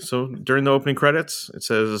this movie. So during the opening credits, it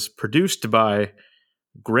says produced by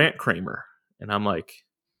Grant Kramer. And I'm like,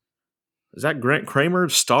 is that Grant Kramer,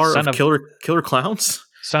 star of Killer Clowns?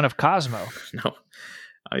 Son of Cosmo. No.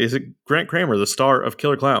 Is it Grant Kramer, the star of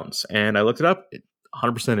Killer Clowns? And I looked it up. It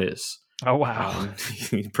 100% is. Oh, wow.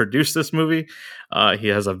 He produced this movie. He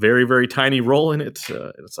has a very, very tiny role in it.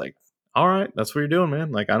 It's like, all right, that's what you're doing,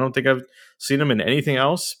 man. Like, I don't think I've seen him in anything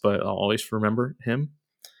else, but I'll always remember him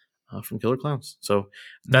from Killer Clowns. So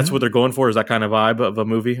that's what they're going for, is that kind of vibe of a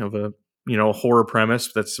movie, of a horror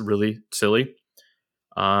premise that's really silly.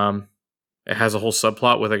 It has a whole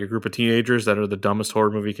subplot with like a group of teenagers that are the dumbest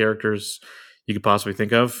horror movie characters you could possibly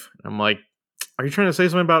think of. I'm like, are you trying to say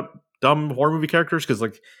something about dumb horror movie characters? Because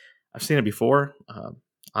like I've seen it before.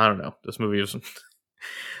 I don't know. This movie is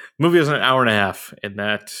an hour and a half, and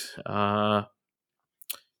that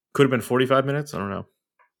could have been 45 minutes. I don't know.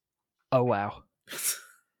 Oh wow.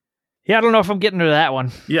 Yeah, I don't know if I'm getting to that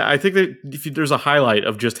one. Yeah, I think that if there's a highlight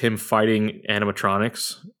of just him fighting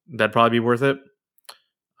animatronics, that'd probably be worth it.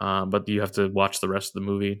 but you have to watch the rest of the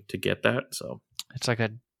movie to get that. So it's like a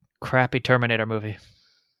crappy Terminator movie.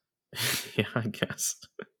 Yeah, I guess.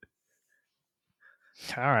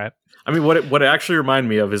 All right. I mean, what it actually reminded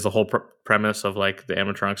me of is the whole premise of like the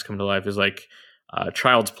animatronics come to life is like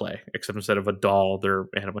Child's Play, except instead of a doll, they're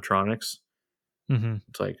animatronics. Mm-hmm.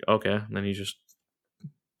 It's like, okay, and then you just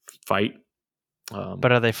fight.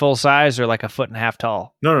 But are they full size or like a foot and a half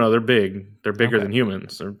tall? No, they're big. They're bigger than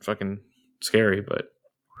humans. They're fucking scary, but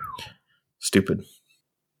stupid.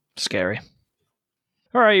 Scary.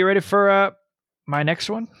 All right, you ready for my next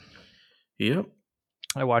one? Yep.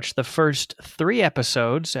 I watched the first 3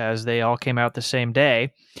 episodes, as they all came out the same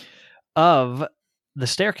day, of The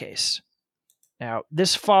Staircase. Now,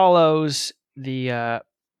 this follows the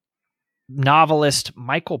novelist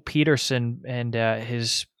Michael Peterson and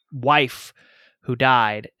his wife, who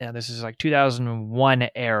died. This is like 2001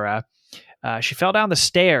 era. She fell down the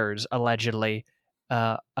stairs, allegedly,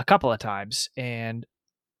 a couple of times, and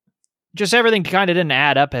just everything kind of didn't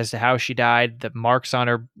add up as to how she died, the marks on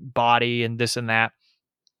her body and this and that.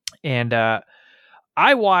 And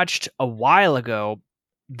I watched a while ago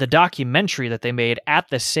the documentary that they made at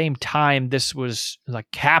the same time this was like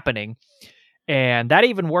happening. And that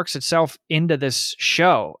even works itself into this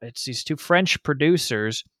show. It's these 2 French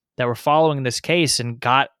producers that were following this case and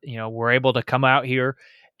were able to come out here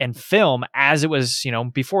and film as it was,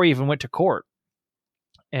 before he even went to court.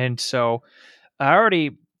 And so I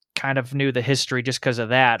already kind of knew the history just because of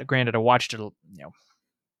that. Granted, I watched it,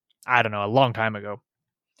 I don't know, a long time ago.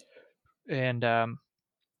 And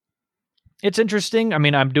it's interesting. I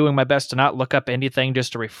mean, I'm doing my best to not look up anything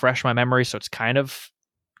just to refresh my memory, so it's kind of,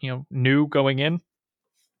 new going in.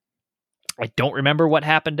 I don't remember what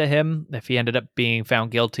happened to him, if he ended up being found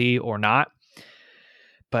guilty or not.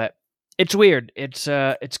 But it's weird. It's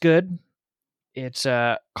good. It's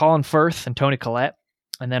Colin Firth and Toni Collette,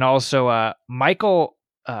 and then also Michael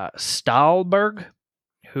Stahlberg,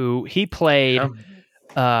 who he played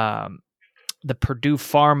the Purdue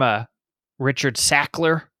Pharma Richard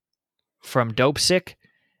Sackler from Dopesick.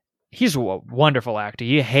 He's a wonderful actor.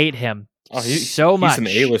 You hate him so much. He's an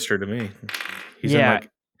A-lister to me.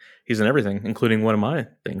 He's in everything, including one of my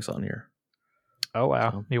things on here. Oh,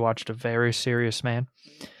 wow. So. You watched A Very Serious Man.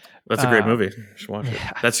 That's a great movie. You should watch it.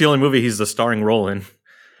 That's the only movie he's the starring role in.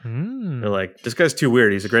 They're like, this guy's too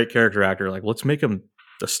weird. He's a great character actor. Like, let's make him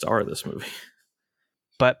the star of this movie.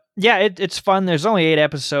 But yeah, it's fun. There's only 8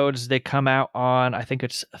 episodes. They come out on, I think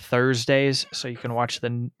it's Thursdays, so you can watch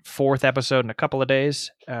the 4th episode in a couple of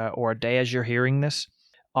days, or a day as you're hearing this,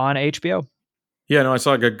 on HBO. Yeah, no, I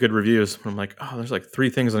saw good reviews. I'm like, oh, there's like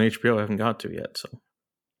 3 things on HBO I haven't got to yet. So,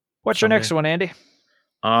 what's your next one, Andy?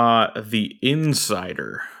 The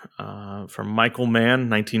Insider, from Michael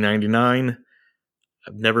Mann, 1999.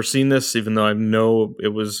 I've never seen this, even though I know it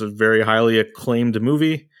was a very highly acclaimed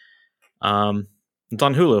movie. It's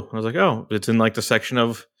on Hulu. I was like, oh, it's in like the section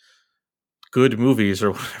of good movies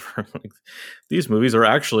or whatever. Like, these movies are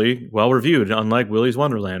actually well reviewed, unlike Willy's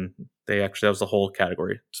Wonderland. That was the whole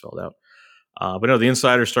category spelled out. But no, The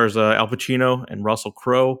Insider stars Al Pacino and Russell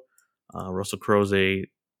Crowe. Russell Crowe's a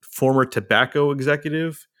former tobacco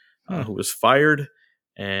executive who was fired,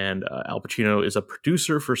 and Al Pacino is a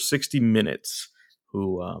producer for 60 Minutes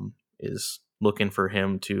who is looking for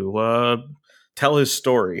him to tell his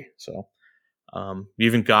story. So you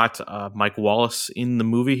even got Mike Wallace in the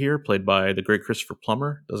movie here, played by the great Christopher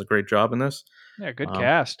Plummer. Does a great job in this. Yeah, good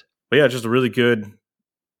cast. But yeah, just a really good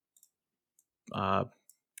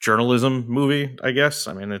journalism movie, I guess.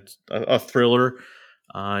 I mean, it's a thriller.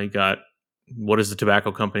 You got, what is the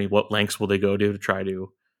tobacco company? What lengths will they go to try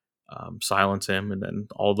to silence him? And then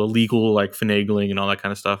all the legal like finagling and all that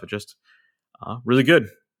kind of stuff. It just really good.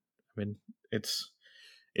 I mean, it's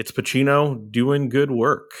Pacino doing good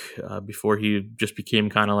work before he just became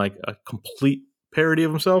kind of like a complete parody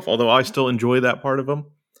of himself. Although I still enjoy that part of him.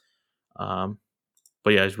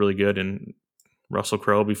 But yeah, he's really good. And Russell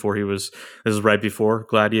Crowe, this is right before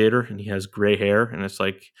Gladiator, and he has gray hair, and it's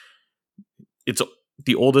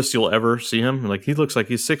the oldest you'll ever see him. Like, he looks like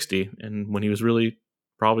he's 60, and when he was really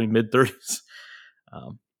probably mid 30s.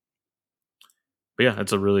 But yeah,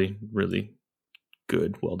 it's a really, really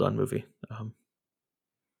good, well done movie.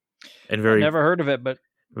 And I've never heard of it, but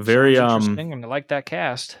very interesting, and I like that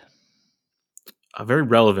cast. Very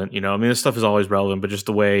relevant. I mean, this stuff is always relevant, but just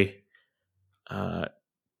the way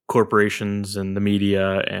corporations and the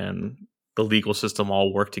media and the legal system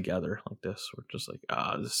all work together like this. We're just like,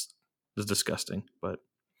 this is disgusting. But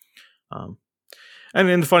and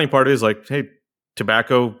then the funny part is, like, hey, big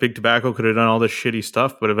tobacco could have done all this shitty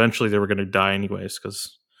stuff, but eventually they were going to die anyways,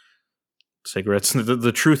 because cigarettes,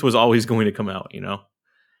 the truth was always going to come out,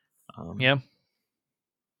 Yeah.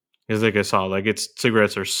 Because like I saw, like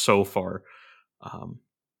cigarettes are so far.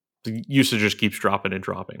 The usage just keeps dropping and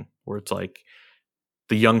dropping. Where it's like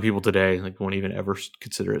the young people today like won't even ever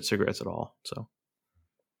consider it cigarettes at all. So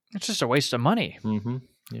it's just a waste of money. Mm-hmm.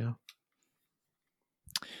 Yeah.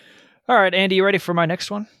 All right, Andy, you ready for my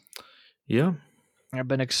next one? Yeah. I've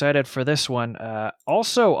been excited for this one.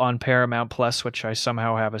 Also on Paramount Plus, which I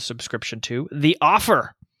somehow have a subscription to, The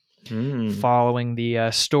Offer. Following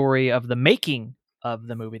the story of the making of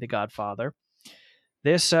the movie The Godfather.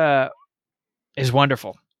 This is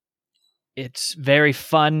wonderful. It's very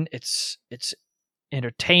fun. It's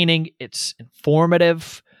entertaining. It's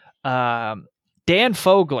informative. Dan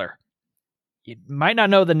Fogler. You might not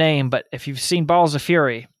know the name, but if you've seen Balls of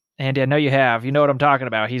Fury, Andy, I know you have. You know what I'm talking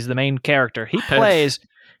about. He's the main character. He plays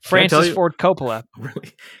Francis Ford Coppola.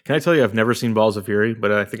 Really? Can I tell you, I've never seen Balls of Fury,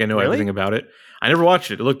 but I think I know everything about it. I never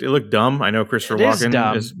watched it. It looked dumb. I know Christopher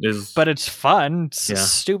Walken is but it's fun. It's a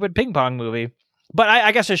stupid ping pong movie. But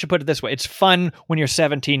I guess I should put it this way. It's fun when you're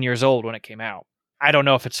 17 years old when it came out. I don't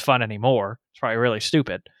know if it's fun anymore. It's probably really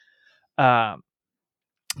stupid. But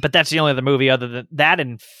that's the only other movie other than that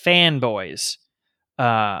and Fanboys.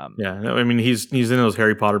 I mean, he's in those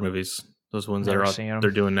Harry Potter movies. Those ones that they're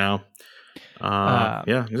doing now.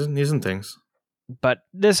 He's in things. But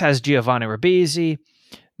this has Giovanni Ribisi,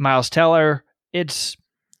 Miles Teller. It's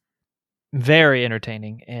very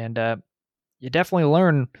entertaining, and you definitely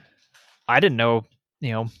learn. I didn't know,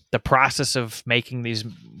 the process of making these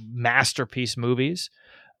masterpiece movies.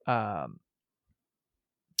 It's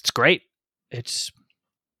great.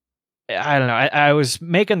 I don't know. I was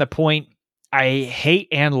making the point. I hate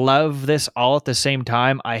and love this all at the same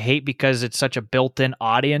time. I hate because it's such a built-in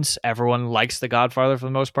audience. Everyone likes The Godfather for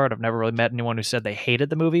the most part. I've never really met anyone who said they hated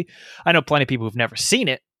the movie. I know plenty of people who've never seen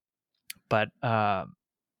it, but I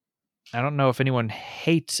don't know if anyone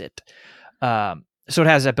hates it. So it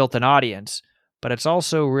has that built-in audience, but it's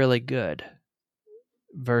also really good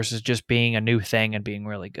versus just being a new thing and being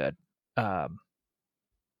really good. I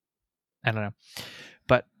don't know.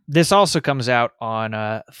 But this also comes out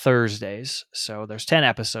on Thursdays, so there's 10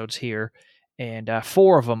 episodes here, and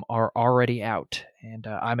 4 of them are already out, and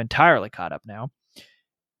I'm entirely caught up now.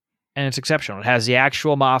 And it's exceptional. It has the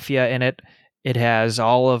actual mafia in it. It has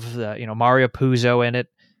all of the, Mario Puzo in it.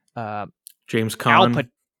 James Caan.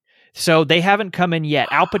 So they haven't come in yet.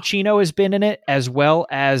 Al Pacino has been in it, as well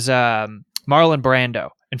as Marlon Brando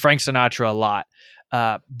and Frank Sinatra a lot.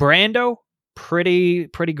 Brando, pretty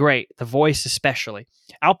great. The voice especially.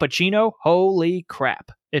 Al Pacino, holy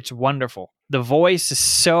crap. It's wonderful. The voice is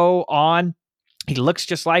so on. He looks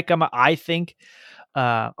just like him, I think.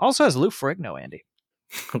 Also has Lou Ferrigno, Andy.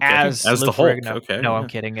 Okay. As Lou the Hulk. Ferrigno. Okay. No, I'm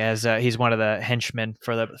kidding. As he's one of the henchmen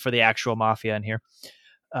for the actual mafia in here.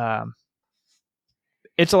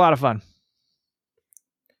 It's a lot of fun.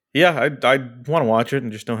 Yeah, I want to watch it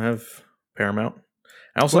and just don't have Paramount.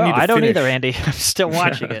 I don't either, Andy. I'm still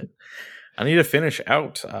watching it. I need to finish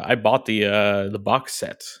out. I bought the box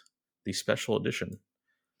set, the special edition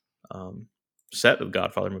set of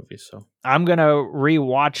Godfather movies. So I'm gonna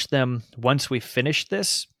rewatch them once we finish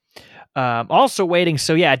this. Also waiting.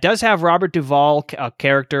 So yeah, it does have Robert Duvall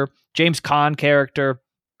character, James Caan character,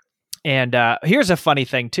 and here's a funny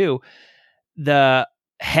thing too. The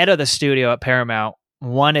head of the studio at Paramount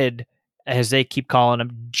wanted, as they keep calling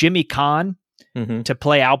him, Jimmy Caan to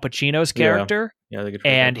play Al Pacino's character. Yeah,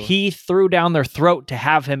 and he threw down their throat to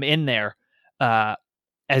have him in there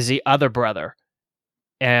as the other brother.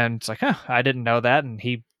 And it's like, I didn't know that. And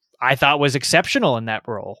I thought was exceptional in that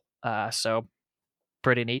role. So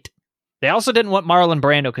pretty neat. They also didn't want Marlon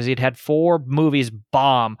Brando because he'd had 4 movies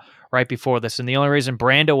bomb right before this. And the only reason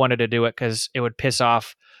Brando wanted to do it because it would piss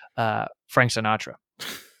off Frank Sinatra.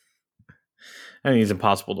 I mean, he's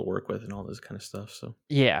impossible to work with and all this kind of stuff. So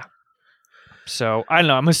yeah. So I don't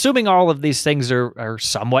know. I'm assuming all of these things are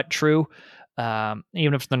somewhat true,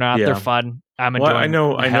 even if they're not. They're fun. I'm enjoying. I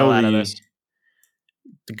know out of this.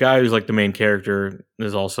 The guy who's like the main character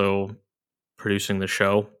is also producing the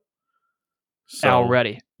show. So,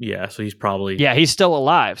 already. Yeah, so he's probably he's still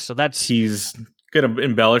alive. So he's gonna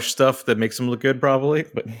embellish stuff that makes him look good, probably.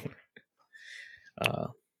 But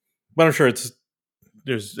I'm sure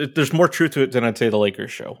there's more truth to it than I'd say the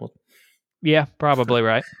Lakers show. Yeah, probably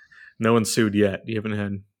right. No one's sued yet. You haven't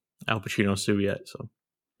had Al Pacino sue yet, so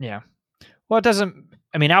yeah. Well, it doesn't.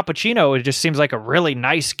 I mean, Al Pacino, it just seems like a really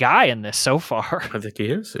nice guy in this so far. I think he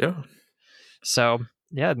is. Yeah. So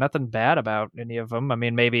yeah, nothing bad about any of them. I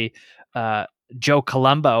mean, maybe Joe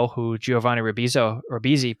Colombo, who Giovanni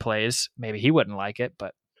Ribisi plays, maybe he wouldn't like it,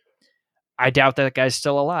 but I doubt that guy's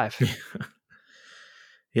still alive.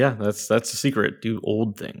 Yeah, that's the secret. Do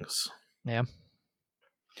old things. Yeah.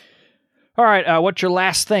 All right. What's your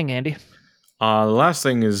last thing, Andy? The last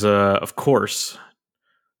thing is, of course,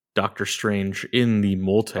 Doctor Strange in the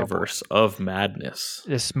Multiverse of Madness.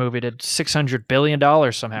 This movie did $600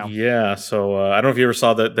 billion somehow. Yeah. So I don't know if you ever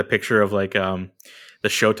saw the picture of like the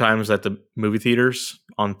showtimes at the movie theaters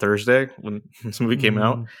on Thursday when this movie came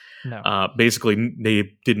out. No. Basically,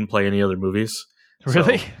 they didn't play any other movies.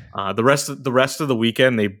 Really? So, the rest of the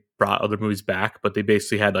weekend, they brought other movies back, but they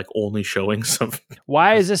basically had like only showings of.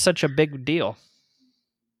 Why is this such a big deal?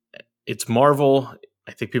 It's Marvel.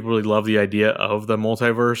 I think people really love the idea of the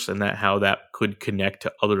multiverse and how that could connect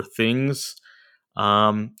to other things.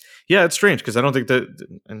 Yeah, it's strange because I don't think that,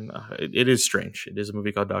 and it is strange. It is a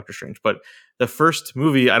movie called Doctor Strange, but the first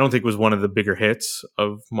movie I don't think was one of the bigger hits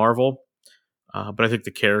of Marvel. But I think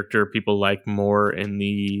the character people like more in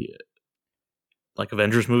the like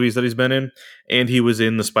Avengers movies that he's been in, and he was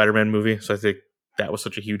in the Spider-Man movie, so I think that was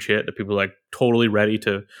such a huge hit that people are like totally ready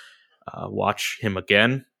to watch him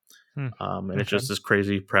again. And it's just this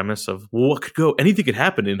crazy premise of, well, what could go? Anything could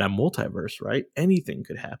happen in that multiverse, right? Anything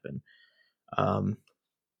could happen.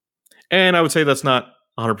 And I would say that's not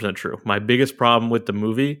 100% true. My biggest problem with the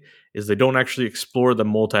movie is they don't actually explore the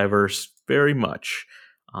multiverse very much.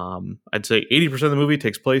 I'd say 80% of the movie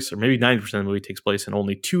takes place, or maybe 90% of the movie takes place in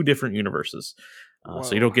only 2 different universes.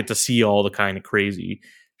 So you don't get to see all the kind of crazy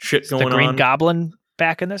shit going on. The Green Goblin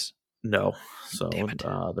back in this? No. So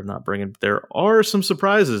they're not bringing. There are some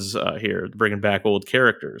surprises here, bringing back old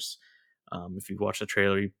characters. If you watch the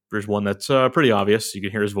trailer, there's one that's pretty obvious. You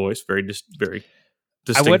can hear his voice, very distinct.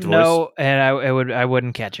 I wouldn't know, and I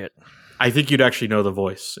wouldn't catch it. I think you'd actually know the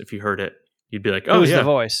voice if you heard it. You'd be like, "Oh, who's yeah." the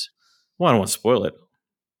voice? Well, I don't want to spoil it.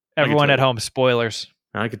 Everyone at home, spoilers.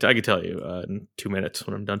 I could tell you in 2 minutes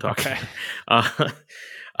when I'm done talking. Okay.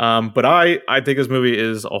 But I think this movie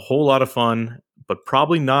is a whole lot of fun, but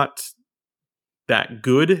probably not that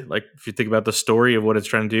good. Like if you think about the story of what it's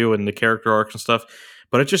trying to do and the character arcs and stuff,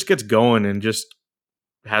 but it just gets going and just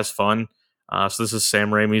has fun. So this is Sam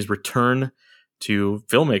Raimi's return to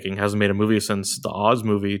filmmaking. Hasn't made a movie since the Oz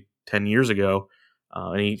movie 10 years ago.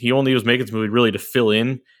 And he only was making this movie really to fill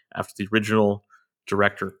in after the original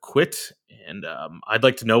director quit. And I'd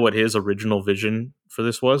like to know what his original vision for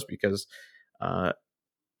this was, because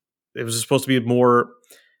it was supposed to be more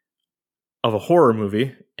of a horror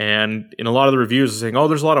movie, and in a lot of the reviews saying, oh,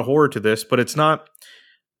 there's a lot of horror to this, but it's not.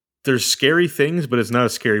 There's scary things, but it's not a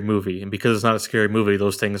scary movie, and because it's not a scary movie,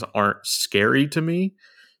 those things aren't scary to me.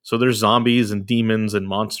 So there's zombies and demons and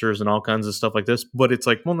monsters and all kinds of stuff like this, but it's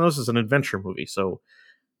like, well, no, this is an adventure movie, so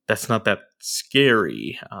that's not that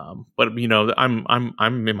scary. But you know, I'm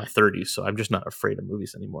in my 30s, so I'm just not afraid of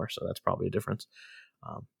movies anymore, so that's probably a difference.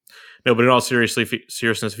 No, but in all seriousness,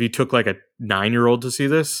 if you took like a 9-year-old to see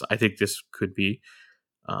this, I think this could be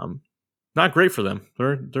not great for them.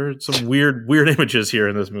 There are some weird images here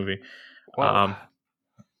in this movie. But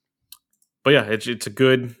yeah, it's a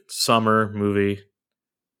good summer movie.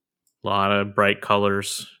 A lot of bright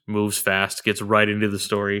colors, moves fast, gets right into the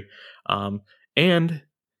story. And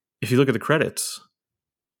if you look at the credits,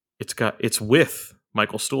 it's with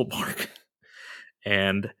Michael Stuhlbarg.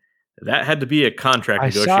 And that had to be a contract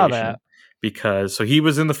negotiation. I saw that. Because so he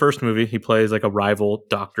was in the first movie. He plays like a rival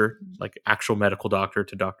doctor, like actual medical doctor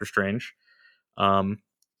to Doctor Strange. And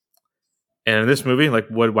in this movie, like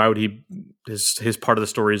why would he his part of the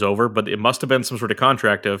story is over, but it must have been some sort of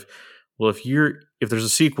contract of, well, if there's a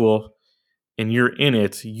sequel and you're in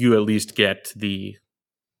it, you at least get the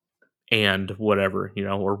and whatever, you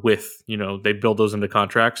know, or with, you know, they build those into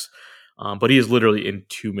contracts. But he is literally in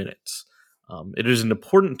 2 minutes. It is an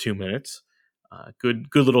important 2 minutes. Good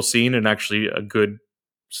little scene, and actually a good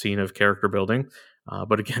scene of character building.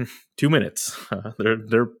 But again, 2 minutes.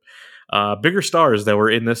 They're bigger stars that were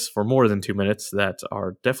in this for more than 2 minutes that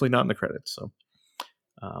are definitely not in the credits. So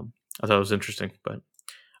I thought it was interesting, but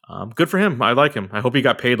good for him. I like him. I hope he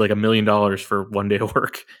got paid like $1 million for one day of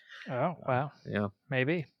work. Oh, wow. Yeah.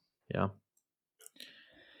 Maybe. Yeah.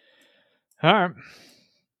 All right.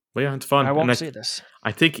 But yeah, it's fun. I won't see this.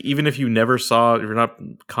 I think even if you're not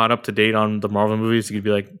caught up to date on the Marvel movies, you'd be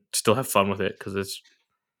like, still have fun with it because it's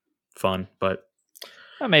fun. But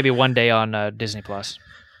maybe one day on Disney Plus.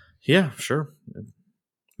 Yeah, sure.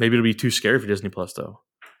 Maybe it'll be too scary for Disney Plus, though.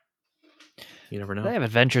 You never know. They have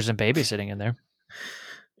Adventures in Babysitting in there.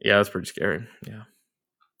 Yeah, that's pretty scary. Yeah.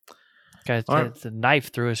 Got the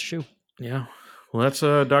knife through his shoe. Yeah. Well, that's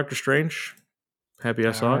Doctor Strange. Happy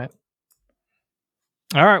I saw it.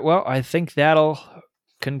 All right, well, I think that'll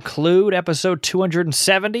conclude episode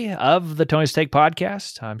 270 of the Tony's Take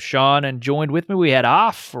podcast. I'm Sean, and joined with me, we had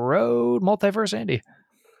Off-Road Multiverse Andy.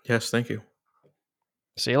 Yes, thank you.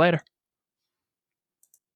 See you later.